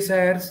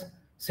CSIR's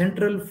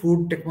Central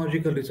Food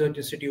Technological Research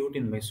Institute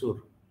in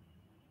Mysore.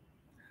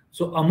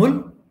 So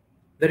Amul,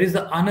 that is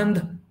the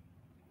Anand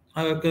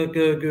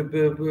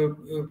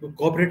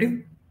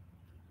cooperative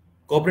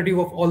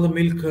of all the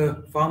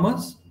milk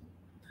farmers,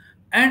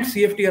 and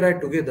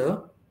CFTRI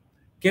together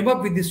came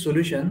up with this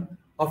solution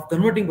of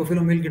converting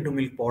buffalo milk into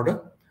milk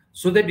powder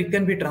so that it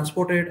can be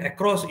transported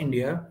across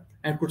India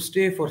and could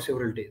stay for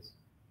several days.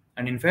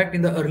 And in fact,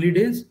 in the early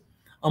days,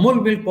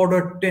 Amul milk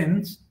powder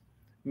tins,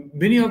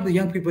 many of the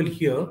young people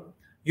here,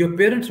 your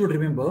parents would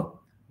remember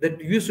that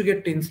you used to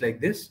get tins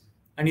like this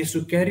and used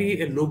to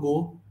carry a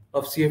logo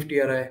of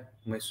CFTRI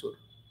Mysore.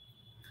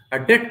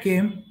 At that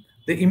came,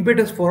 the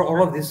impetus for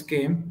all of this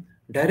came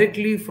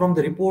directly from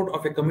the report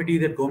of a committee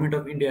that Government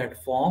of India had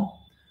formed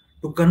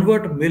to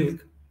convert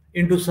milk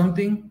into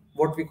something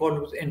what we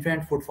call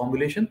infant food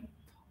formulation,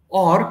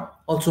 or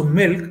also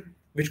milk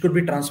which could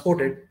be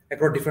transported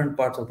across different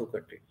parts of the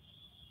country.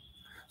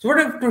 So what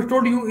I've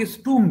told you is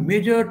two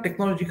major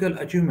technological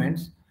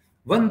achievements,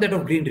 one that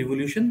of Green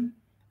Revolution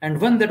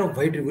and one that of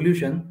White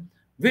Revolution,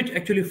 which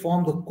actually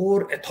form the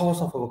core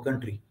ethos of our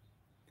country.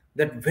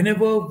 That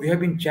whenever we have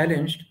been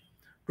challenged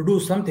to do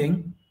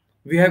something,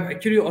 we have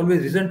actually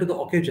always risen to the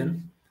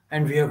occasion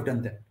and we have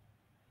done that.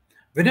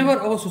 Whenever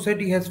our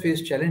society has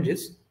faced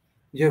challenges,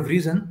 we have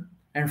risen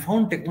and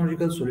found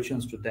technological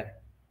solutions to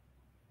that.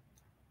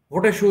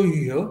 What I show you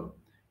here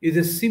is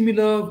a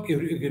similar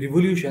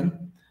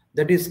revolution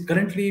that is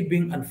currently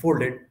being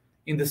unfolded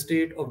in the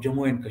state of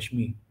Jammu and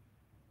Kashmir.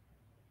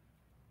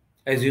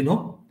 As you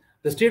know,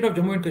 the state of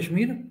Jammu and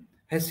Kashmir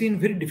has seen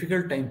very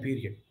difficult time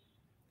period.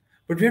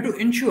 But we have to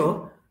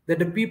ensure that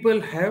the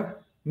people have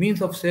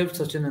means of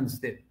self-sustenance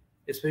there,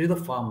 especially the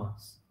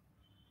farmers.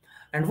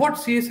 And what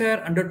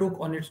CSIR undertook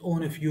on its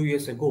own a few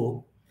years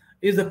ago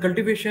is the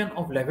cultivation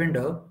of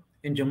lavender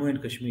in Jammu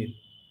and Kashmir.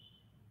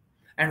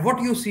 And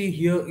what you see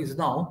here is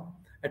now,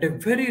 at a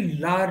very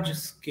large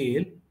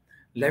scale,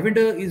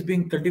 lavender is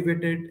being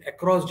cultivated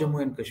across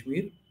Jammu and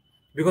Kashmir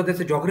because that's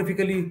a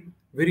geographically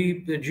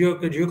very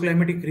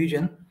geoclimatic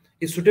region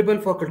is suitable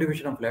for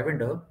cultivation of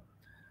lavender.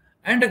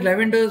 And the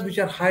lavenders, which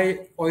are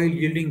high oil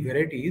yielding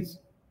varieties,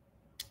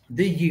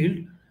 they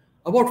yield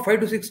about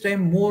 5 to 6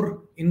 times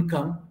more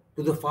income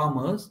to the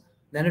farmers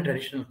than the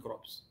traditional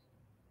crops.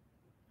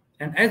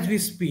 And as we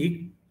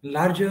speak,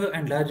 larger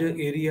and larger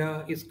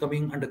area is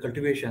coming under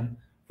cultivation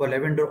for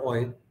lavender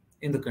oil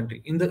in the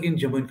country, in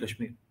Jammu and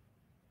Kashmir.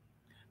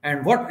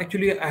 And what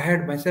actually I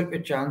had myself a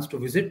chance to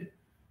visit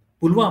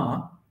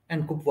Pulwama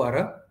and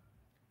Kupwara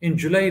in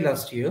July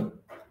last year,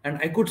 and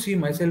I could see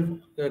myself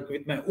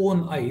with my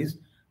own eyes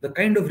the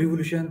kind of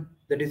revolution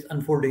that is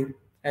unfolding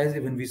as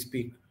even we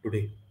speak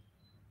today.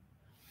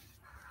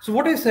 So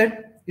what I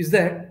said is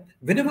that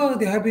whenever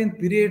there have been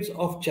periods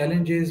of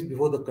challenges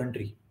before the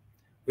country,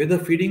 whether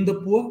feeding the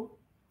poor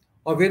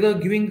or whether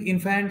giving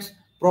infants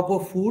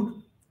proper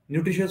food,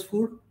 nutritious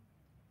food,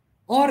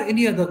 or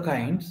any other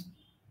kinds,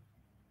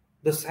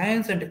 the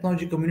science and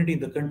technology community in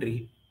the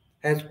country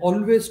has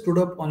always stood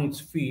up on its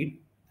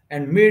feet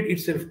and made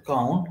itself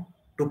count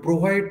to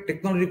provide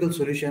technological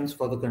solutions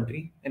for the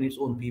country and its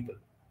own people.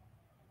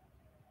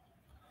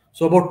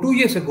 So about 2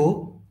 years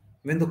ago,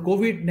 when the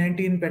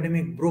COVID-19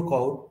 pandemic broke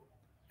out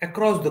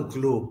across the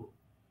globe,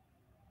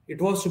 it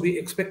was to be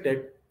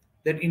expected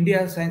that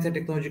India's science and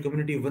technology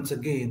community once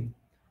again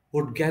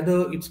would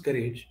gather its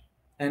courage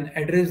and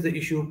address the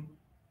issue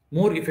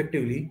more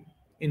effectively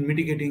in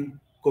mitigating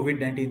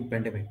COVID-19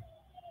 pandemic.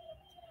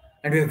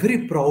 And we are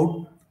very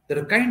proud that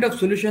the kind of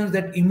solutions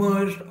that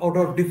emerged out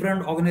of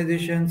different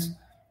organizations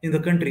in the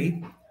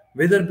country,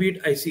 whether it be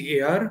it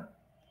ICAR,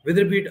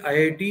 whether it be it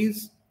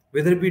IITs,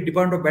 whether it be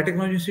Department of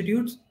Biotechnology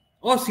Institutes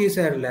or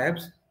CSIR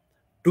labs,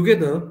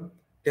 together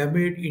they have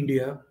made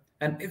India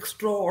an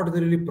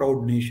extraordinarily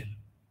proud nation.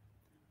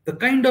 The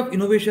kind of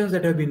innovations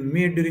that have been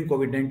made during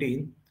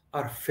COVID-19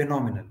 are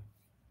phenomenal.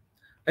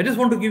 I just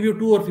want to give you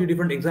 2 or 3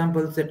 different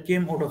examples that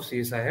came out of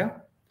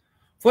CSIR.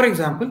 For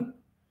example,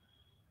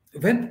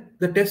 when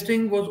the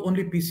testing was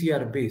only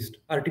PCR based,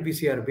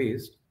 RT-PCR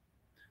based,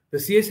 the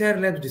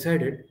CSIR labs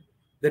decided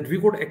that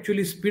we could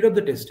actually speed up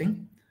the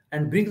testing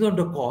and bring down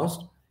the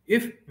cost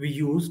if we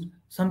used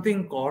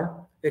something called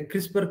a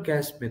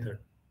CRISPR-Cas method.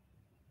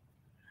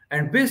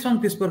 And based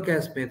on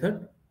CRISPR-Cas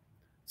method,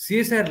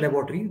 CSIR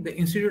laboratory, the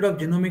Institute of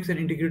Genomics and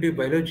Integrative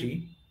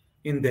Biology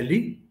in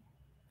Delhi,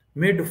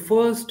 made the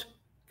first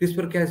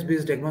CRISPR-Cas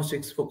based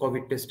diagnostics for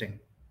COVID testing.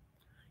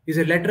 Is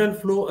a lateral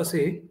flow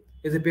assay,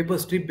 is a paper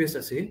strip based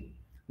assay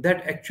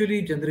that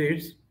actually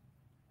generates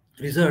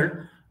result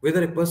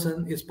whether a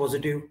person is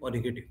positive or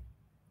negative.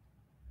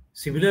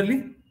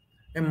 Similarly,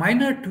 a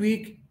minor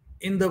tweak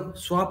in the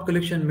swab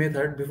collection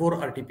method before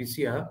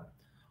RT-PCR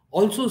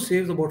also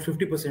saves about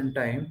 50%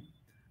 time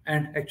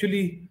and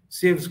actually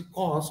saves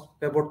cost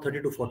by about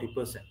 30 to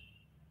 40%.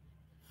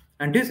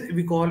 And this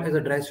we call as a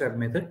dry swab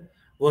method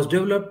was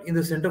developed in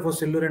the Center for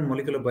Cellular and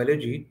Molecular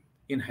Biology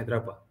in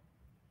Hyderabad.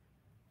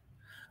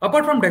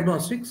 Apart from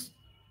diagnostics,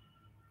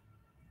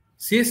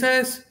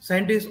 CSIS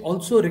scientists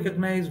also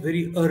recognize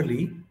very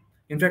early,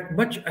 in fact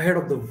much ahead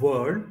of the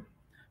world,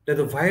 that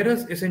the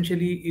virus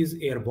essentially is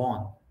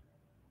airborne.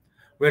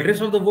 While the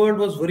rest of the world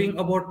was worrying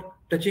about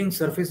touching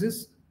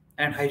surfaces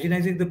and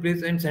hygienizing the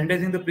place and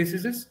sanitizing the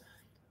places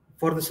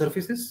for the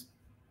surfaces,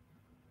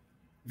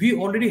 we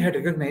already had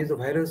recognized the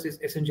virus is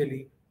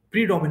essentially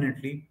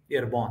predominantly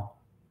airborne.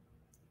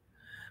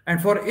 And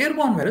for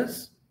airborne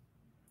virus,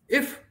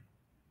 if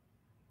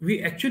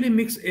we actually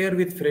mix air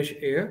with fresh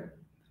air,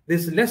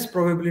 there's less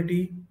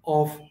probability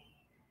of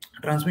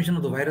transmission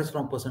of the virus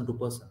from person to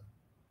person.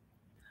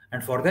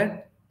 And for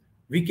that,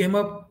 we came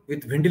up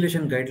with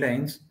ventilation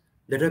guidelines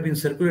that have been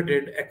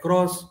circulated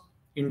across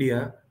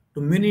India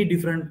to many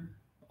different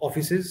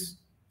offices,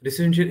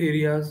 residential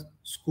areas,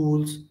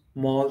 schools,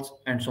 malls,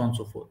 and so on and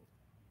so forth.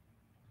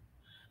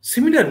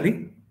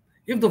 Similarly,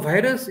 if the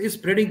virus is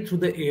spreading through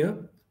the air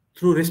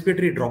through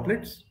respiratory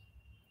droplets,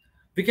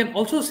 we can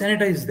also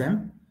sanitize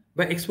them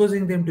by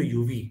exposing them to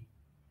UV.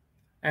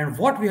 And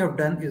what we have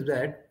done is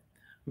that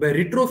by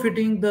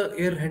retrofitting the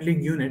air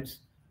handling units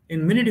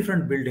in many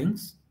different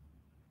buildings,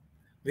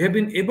 we have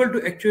been able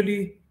to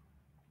actually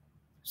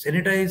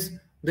sanitize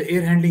the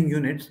air handling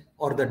units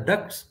or the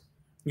ducts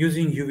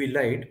using UV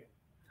light.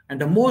 And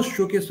the most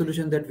showcase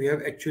solution that we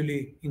have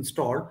actually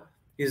installed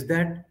is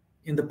that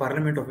in the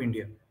Parliament of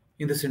India,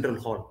 in the Central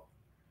Hall.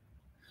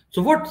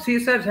 So what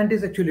CSIR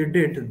scientists actually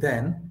did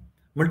then,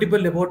 multiple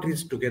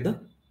laboratories together,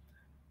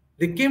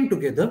 they came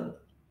together,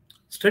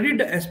 studied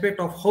the aspect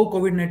of how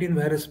COVID-19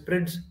 virus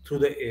spreads through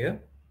the air,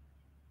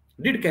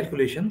 did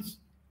calculations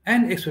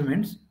and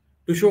experiments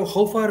to show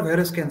how far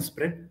virus can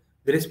spread,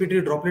 the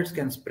respiratory droplets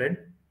can spread,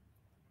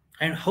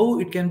 and how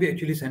it can be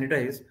actually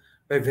sanitized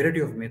by a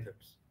variety of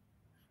methods.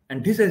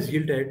 And this has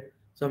yielded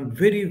some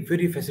very,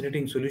 very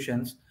fascinating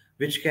solutions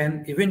which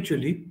can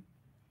eventually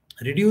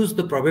reduce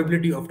the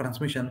probability of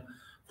transmission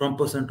from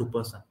person to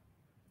person.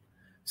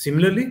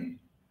 Similarly,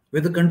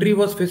 when the country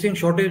was facing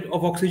shortage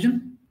of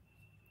oxygen,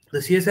 the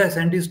CSIR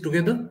scientists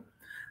together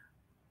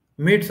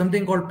made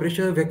something called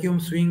pressure vacuum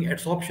swing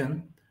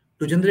adsorption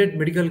to generate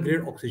medical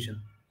grade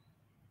oxygen.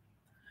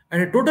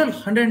 And a total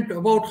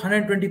about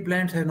 120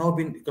 plants have now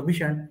been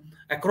commissioned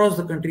across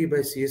the country by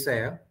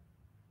CSIR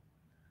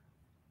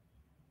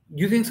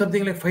using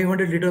something like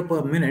 500 liter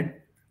per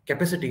minute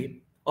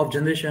capacity of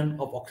generation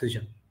of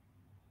oxygen.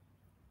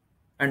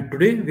 And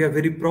today we are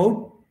very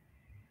proud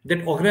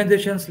that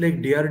organizations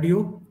like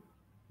DRDO,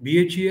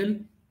 BHEL,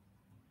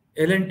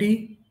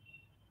 L&T,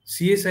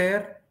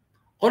 CSIR,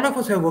 all of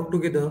us have worked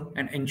together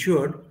and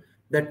ensured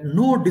that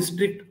no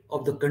district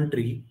of the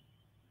country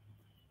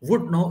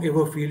would now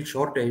ever feel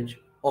shortage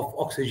of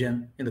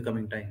oxygen in the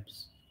coming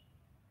times.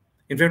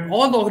 In fact,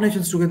 all the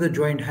organizations together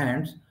joined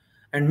hands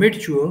and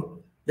made sure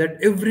that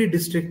every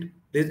district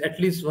there is at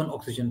least one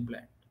oxygen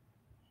plant.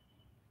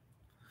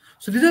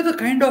 So these are the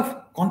kind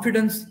of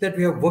confidence that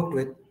we have worked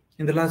with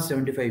in the last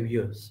 75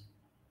 years.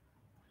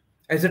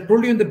 As I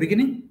told you in the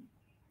beginning,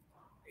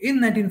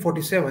 in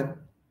 1947,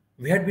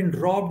 we had been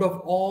robbed of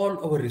all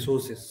our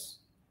resources.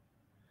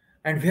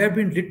 And we have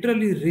been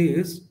literally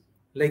raised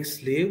like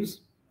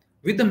slaves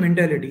with the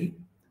mentality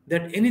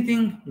that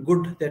anything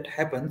good that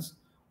happens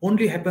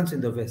only happens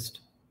in the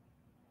West.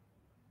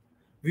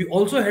 We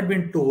also had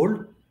been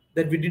told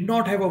that we did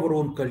not have our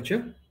own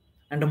culture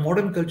and the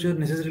modern culture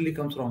necessarily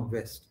comes from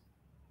West.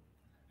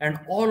 And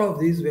all of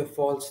these were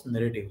false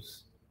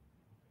narratives.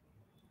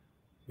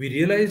 We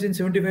realized in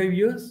 75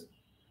 years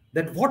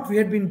that what we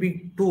had been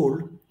being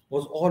told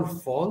was all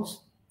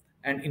false,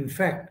 and in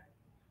fact,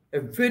 a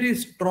very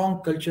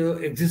strong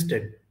culture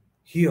existed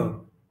here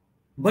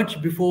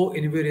much before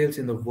anywhere else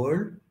in the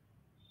world,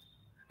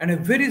 and a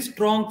very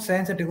strong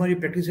science and technology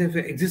practices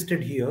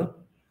existed here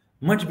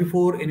much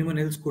before anyone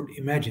else could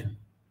imagine.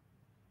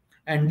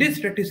 And these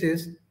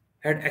practices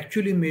had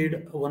actually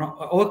made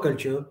our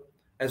culture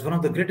as one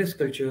of the greatest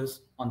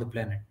cultures on the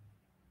planet.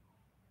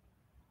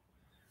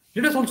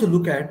 Let us also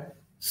look at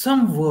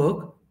some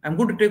work. I'm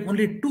going to take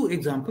only two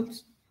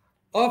examples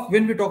of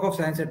when we talk of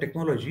science and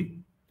technology,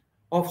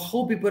 of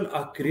how people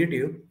are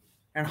creative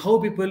and how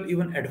people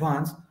even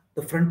advance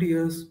the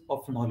frontiers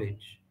of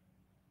knowledge.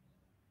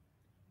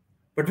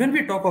 But when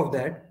we talk of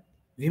that,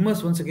 we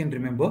must once again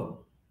remember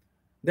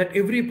that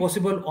every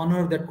possible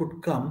honor that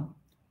could come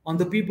on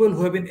the people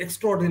who have been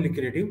extraordinarily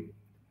creative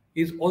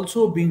is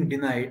also being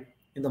denied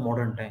in the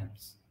modern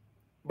times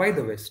by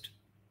the West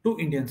to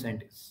Indian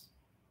scientists.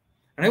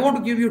 And I want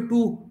to give you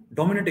two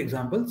dominant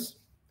examples.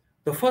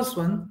 The first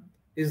one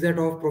is that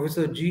of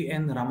Professor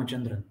G.N.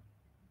 Ramachandran.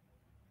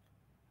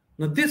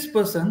 Now, this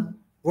person,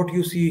 what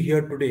you see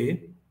here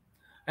today,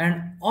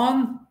 and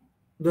on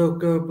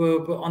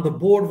the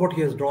board, what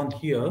he has drawn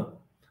here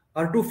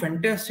are two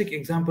fantastic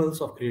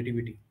examples of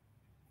creativity.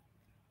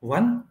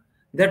 One,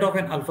 that of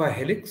an alpha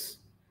helix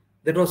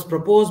that was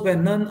proposed by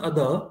none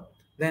other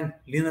than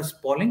Linus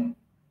Pauling.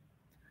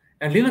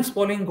 And Linus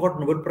Pauling got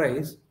Nobel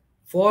Prize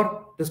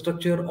for the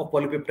structure of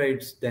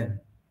polypeptides then.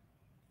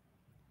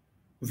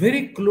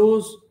 Very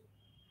close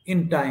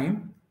in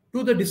time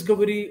to the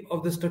discovery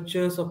of the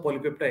structures of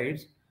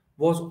polypeptides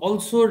was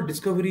also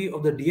discovery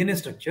of the DNA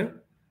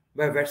structure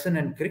by Watson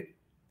and Crick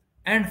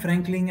and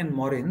Franklin and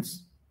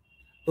Morins.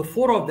 The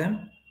four of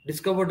them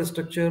discovered the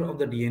structure of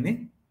the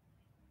DNA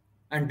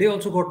and they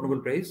also got Nobel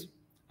Prize.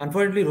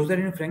 Unfortunately,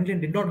 Rosalind Franklin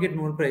did not get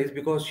Nobel Prize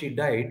because she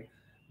died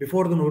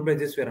before the Nobel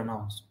Prizes were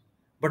announced.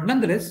 But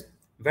nonetheless,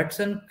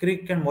 Watson,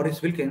 Crick and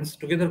Maurice Wilkins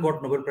together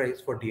got Nobel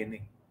Prize for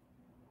DNA.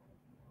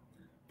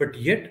 But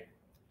yet,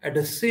 at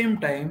the same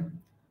time,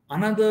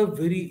 another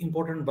very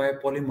important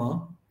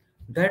biopolymer,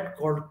 that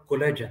called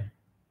collagen,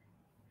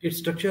 its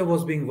structure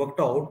was being worked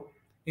out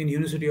in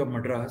University of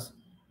Madras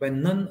by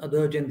none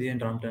other than D.N.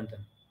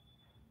 Ramachandran.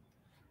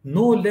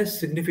 No less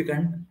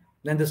significant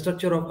than the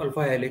structure of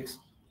alpha helix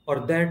or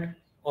that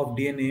of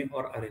DNA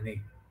or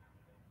RNA.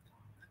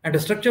 And the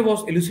structure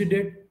was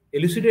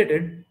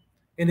elucidated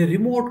in a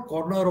remote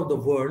corner of the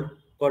world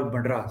called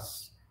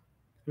Madras.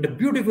 And a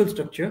beautiful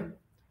structure,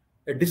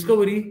 a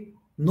discovery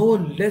no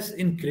less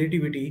in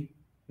creativity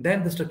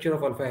than the structure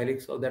of alpha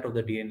helix or that of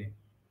the DNA.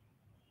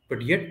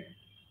 But yet,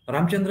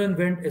 Ramachandran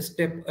went a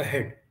step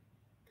ahead.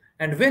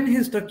 And when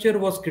his structure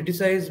was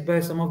criticized by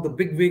some of the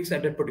big wigs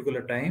at that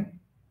particular time,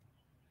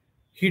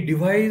 he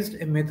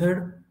devised a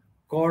method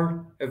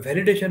called a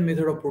validation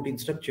method of protein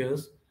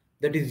structures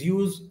that is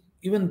used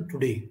even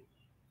today.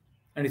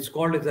 And it's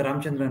called as the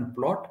Ramachandran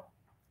plot.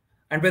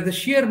 And by the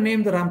sheer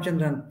name, the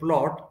Ramachandran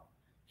plot,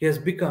 he has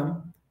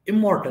become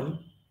immortal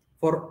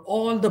for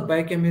all the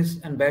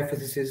biochemists and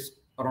biophysicists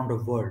around the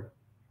world.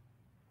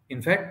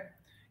 In fact,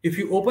 if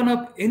you open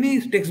up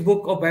any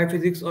textbook of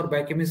biophysics or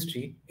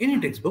biochemistry, any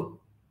textbook,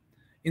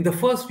 in the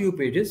first few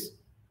pages,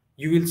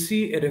 you will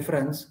see a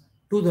reference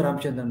to the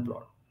Ramachandran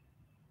plot.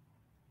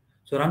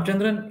 So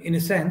Ramachandran, in a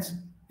sense,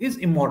 is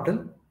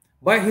immortal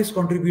by his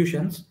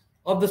contributions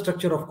of the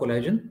structure of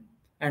collagen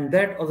and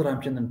that of the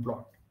Ramachandran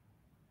plot.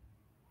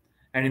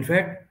 And in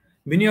fact,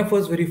 many of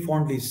us very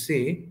fondly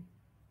say,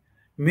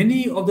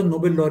 many of the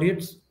Nobel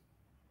laureates,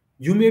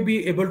 you may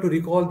be able to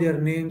recall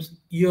their names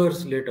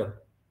years later.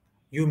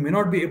 You may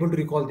not be able to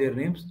recall their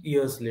names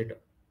years later.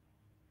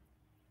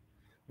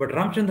 But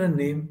Ramachandran's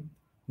name,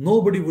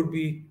 nobody would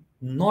be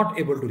not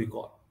able to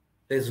recall.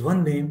 There is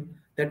one name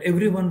that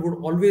everyone would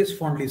always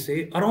fondly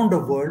say around the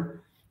world,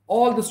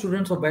 all the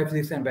students of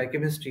biophysics and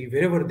biochemistry,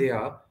 wherever they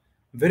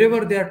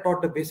are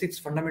taught the basics,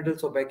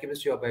 fundamentals of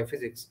biochemistry or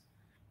biophysics,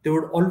 they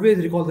would always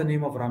recall the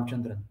name of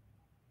Ramachandran,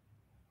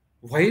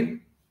 while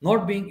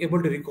not being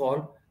able to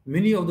recall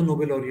many of the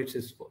Nobel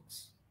laureates'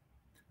 works.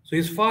 So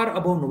he's far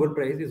above Nobel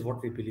Prize is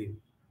what we believe.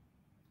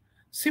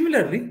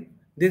 Similarly,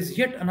 there's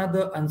yet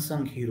another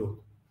unsung hero,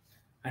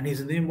 and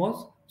his name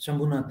was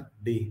Shambhunath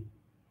Dey.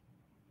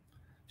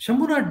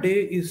 Shambhunath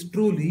Dey is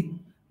truly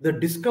the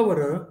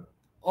discoverer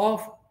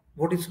of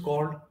what is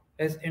called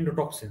as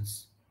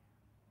endotoxins.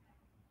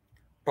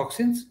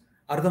 Toxins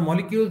are the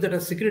molecules that are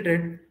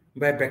secreted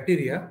by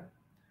bacteria,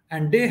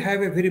 and they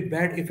have a very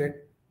bad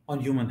effect on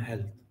human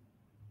health.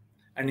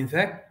 And in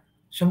fact,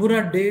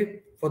 Shambhunath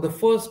Dey for the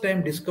first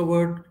time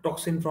discovered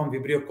toxin from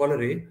Vibrio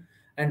cholerae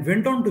and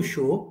went on to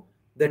show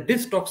that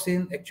this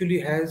toxin actually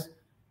has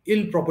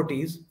ill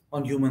properties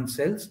on human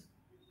cells,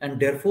 and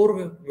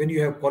therefore when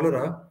you have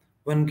cholera,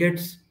 one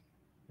gets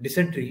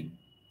dysentery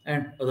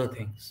and other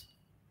things.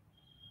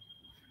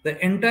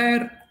 The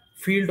entire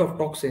field of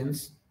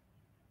toxins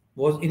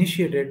was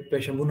initiated by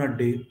Shambhunath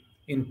Dey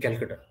in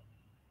Calcutta.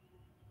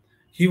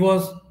 He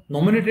was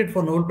nominated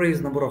for Nobel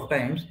Prize number of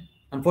times.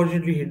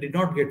 Unfortunately, he did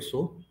not get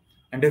so,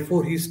 and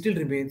therefore he still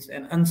remains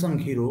an unsung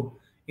hero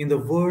in the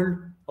world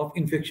of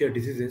infectious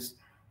diseases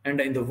and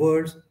in the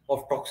world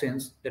of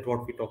toxins that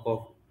what we talk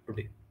of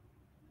today.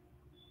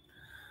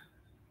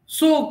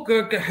 So,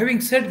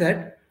 having said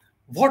that,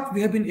 what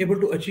we have been able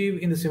to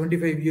achieve in the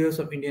 75 years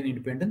of Indian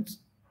independence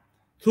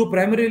through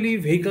primarily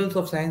vehicles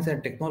of science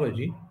and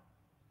technology,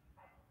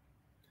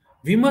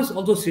 we must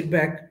also sit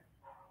back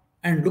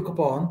and look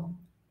upon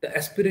the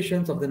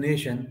aspirations of the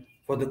nation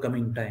for the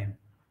coming time.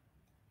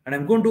 And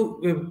I'm going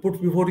to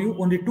put before you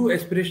only two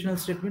aspirational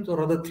statements, or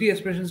rather three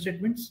aspirational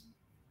statements.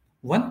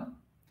 One,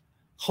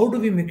 how do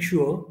we make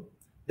sure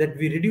that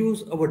we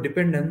reduce our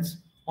dependence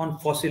on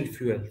fossil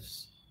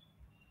fuels.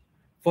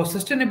 For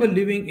sustainable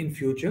living in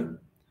future,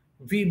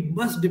 we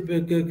must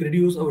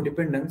reduce our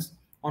dependence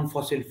on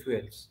fossil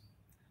fuels.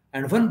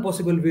 And one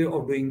possible way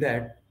of doing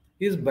that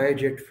is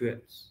biojet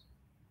fuels.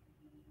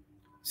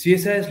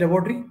 CSIR's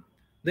laboratory,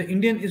 the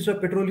Indian Institute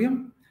of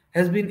Petroleum,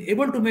 has been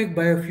able to make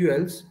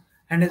biofuels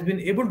and has been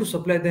able to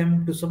supply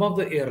them to some of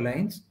the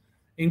airlines,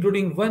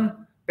 including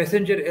one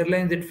passenger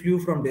airline that flew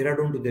from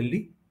Dehradun to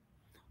Delhi,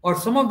 or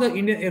some of the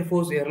Indian Air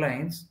Force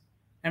airlines,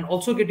 and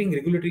also getting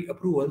regulatory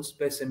approvals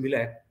by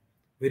Sembilac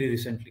very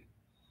recently,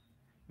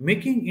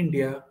 making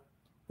India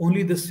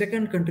only the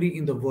second country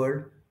in the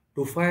world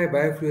to fire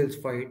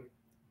biofuels fight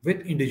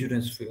with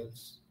indigenous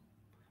fuels.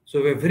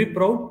 So we're very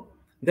proud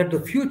that the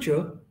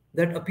future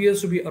that appears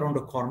to be around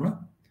the corner,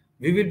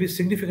 we will be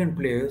significant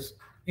players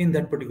in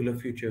that particular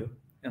future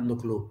and the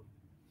globe.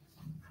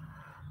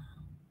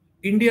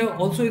 India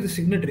also is a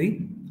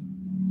signatory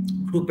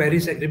to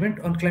Paris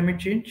Agreement on climate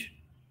change.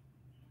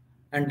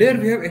 And there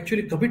we have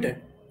actually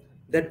committed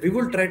that we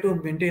will try to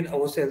maintain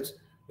ourselves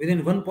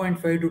within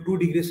 1.5 to 2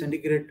 degrees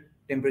centigrade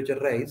temperature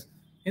rise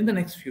in the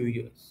next few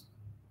years.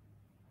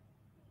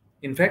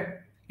 In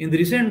fact, in the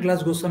recent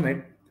Glasgow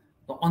summit,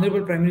 the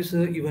Honorable Prime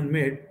Minister even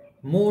made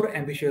more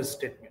ambitious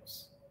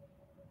statements.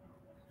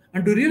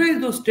 And to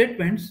realize those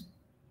statements,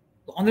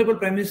 the Honorable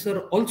Prime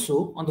Minister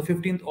also, on the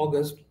 15th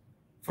August,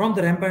 from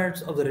the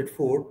ramparts of the Red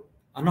Fort,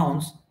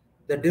 announced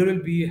that there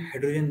will be a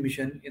hydrogen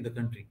mission in the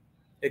country,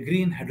 a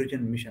green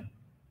hydrogen mission.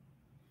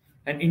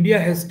 And India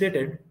has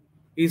stated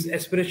its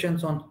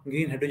aspirations on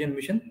green hydrogen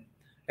mission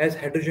as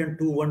hydrogen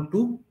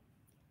 212,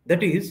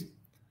 that is,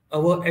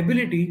 our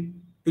ability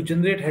to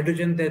generate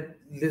hydrogen at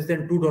less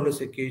than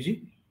 $2 a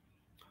kg,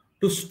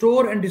 to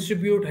store and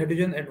distribute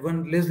hydrogen at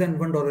less than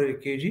 $1 a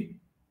kg,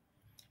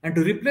 and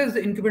to replace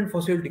the incumbent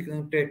fossil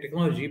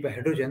technology by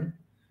hydrogen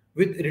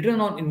with return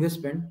on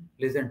investment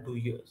less than 2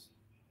 years.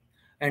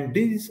 And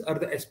these are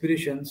the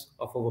aspirations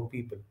of our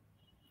people.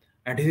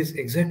 And this is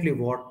exactly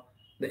what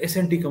the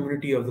S&T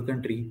community of the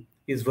country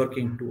is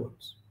working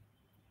towards.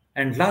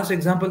 And last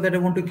example that I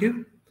want to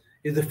give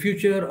is the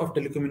future of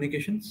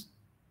telecommunications,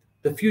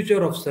 the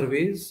future of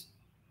surveys,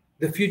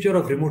 the future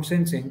of remote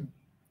sensing,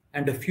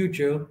 and the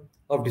future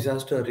of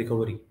disaster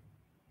recovery.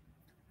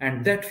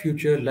 And that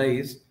future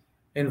lies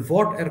in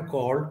what are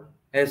called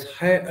as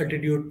high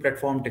altitude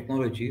platform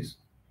technologies,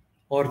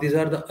 or these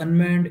are the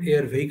unmanned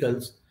air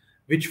vehicles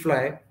which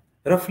fly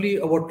roughly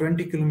about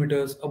 20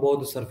 kilometers above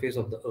the surface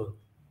of the earth.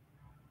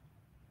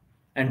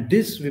 And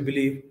this, we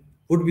believe,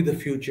 would be the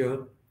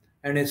future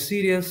and a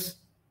serious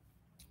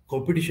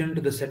competition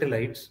to the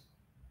satellites,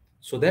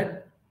 so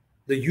that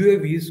the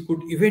UAVs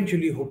could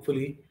eventually,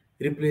 hopefully,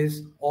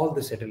 replace all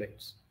the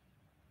satellites.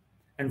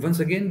 And once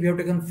again, we have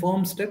taken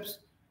firm steps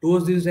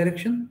towards this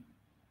direction.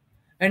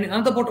 And in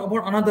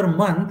about another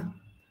month,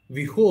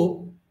 we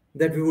hope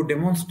that we would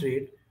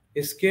demonstrate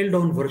a scaled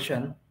down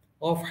version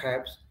of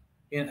HAPS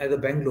in either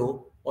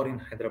Bangalore or in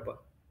Hyderabad.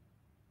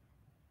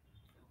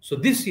 So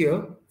this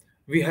year,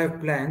 we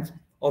have plans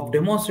of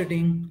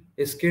demonstrating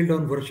a scaled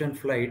down version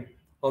flight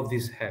of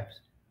these HAPS.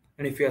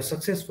 And if we are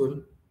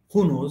successful,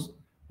 who knows,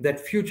 that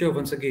future,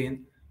 once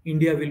again,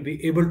 India will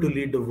be able to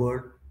lead the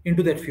world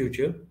into that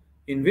future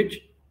in which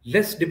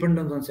less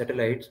dependence on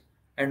satellites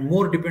and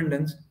more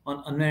dependence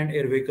on unmanned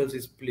air vehicles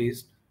is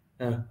placed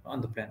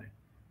on the planet.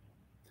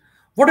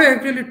 What I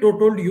actually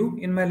told you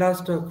in my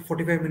last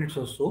 45 minutes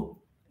or so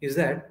is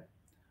that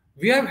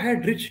we have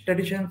had rich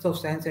traditions of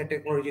science and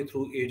technology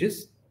through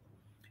ages,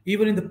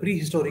 even in the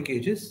prehistoric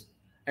ages,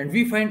 and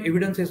we find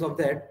evidences of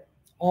that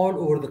all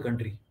over the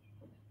country.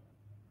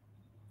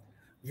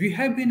 We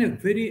have been a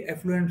very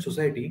affluent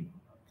society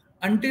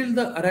until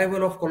the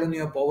arrival of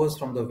colonial powers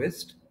from the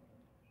West,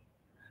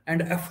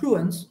 and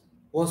affluence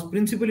was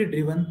principally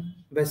driven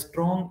by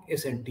strong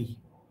S&T.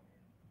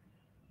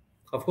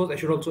 Of course, I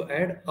should also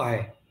add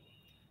I,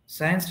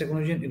 science,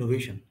 technology, and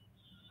innovation.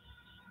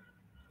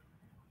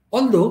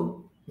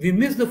 Although we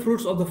missed the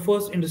fruits of the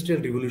first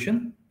industrial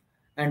revolution,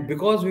 and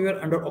because we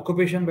were under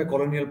occupation by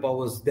colonial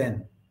powers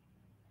then,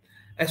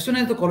 as soon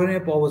as the colonial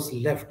powers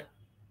left,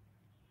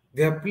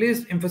 we have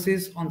placed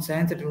emphasis on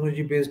science and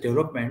technology based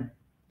development,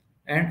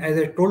 and as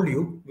I told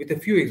you with a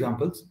few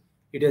examples,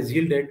 it has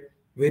yielded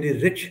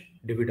very rich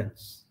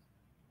dividends.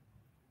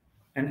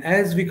 And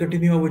as we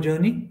continue our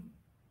journey,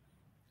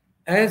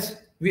 as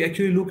we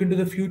actually look into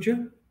the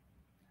future,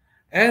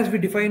 as we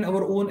define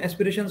our own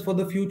aspirations for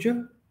the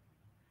future,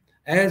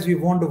 as we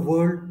want the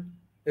world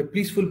a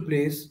peaceful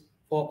place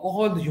for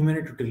all the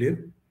humanity to live,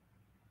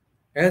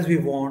 as we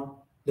want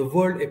the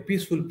world a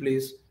peaceful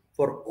place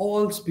for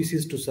all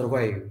species to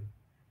survive,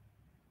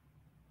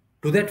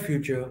 to that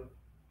future,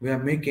 we are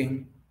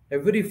making a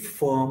very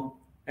firm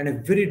and a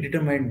very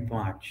determined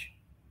march.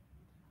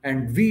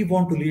 And we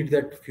want to lead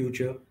that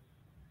future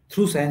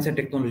through science and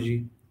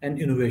technology and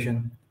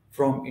innovation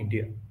from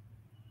India.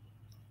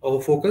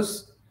 Our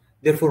focus,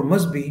 therefore,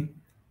 must be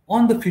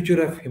on the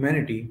future of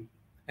humanity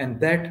and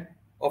that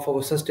of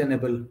our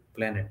sustainable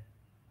planet.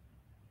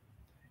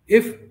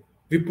 If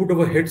we put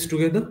our heads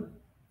together,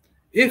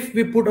 If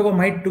we put our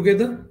might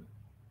together,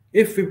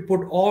 if we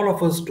put all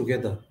of us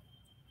together,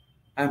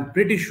 I'm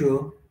pretty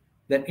sure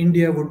that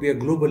India would be a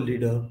global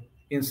leader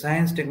in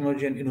science,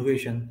 technology, and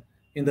innovation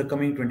in the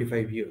coming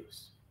 25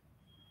 years.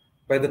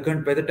 By the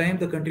time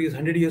the country is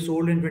 100 years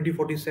old in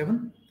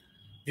 2047,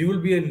 we will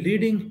be a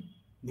leading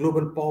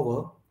global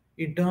power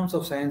in terms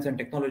of science and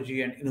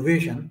technology and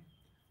innovation,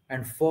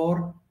 and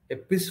for a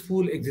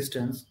peaceful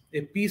existence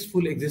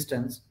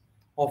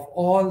of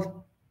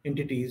all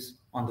entities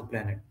on the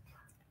planet.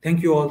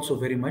 Thank you all so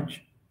very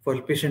much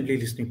for patiently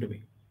listening to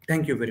me.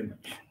 Thank you very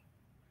much.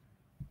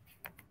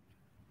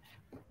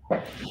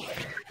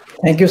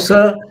 Thank you,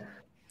 sir.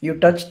 You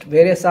touched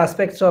various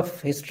aspects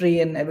of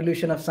history and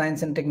evolution of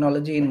science and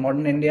technology in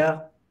modern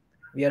India.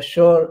 We are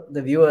sure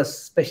the viewers,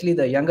 especially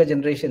the younger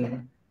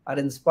generation, are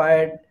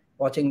inspired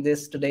watching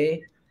this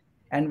today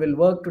and will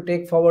work to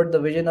take forward the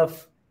vision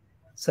of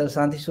Sir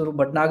Shanti Swaroop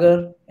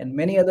Bhatnagar and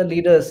many other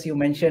leaders you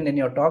mentioned in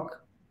your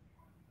talk.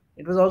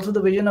 It was also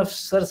the vision of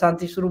Sir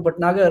Shanti Swaroop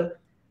Bhatnagar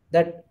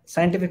that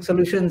scientific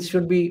solutions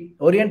should be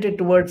oriented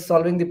towards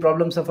solving the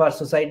problems of our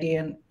society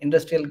and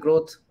industrial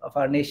growth of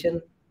our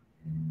nation.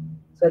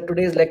 So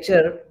today's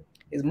lecture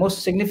is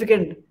most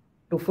significant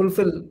to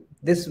fulfill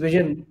this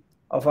vision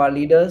of our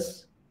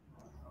leaders.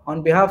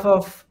 On behalf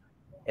of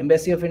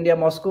Embassy of India,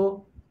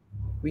 Moscow,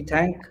 we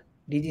thank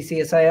DG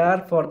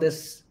CSIR for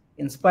this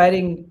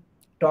inspiring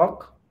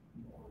talk.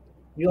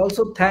 We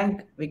also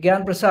thank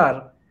Vigyan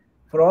Prasar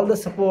for all the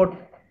support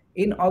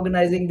in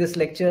organizing this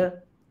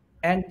lecture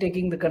and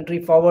taking the country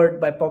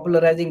forward by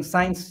popularizing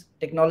science,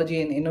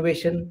 technology, and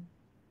innovation.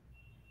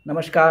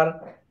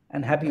 Namaskar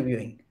and happy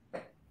viewing.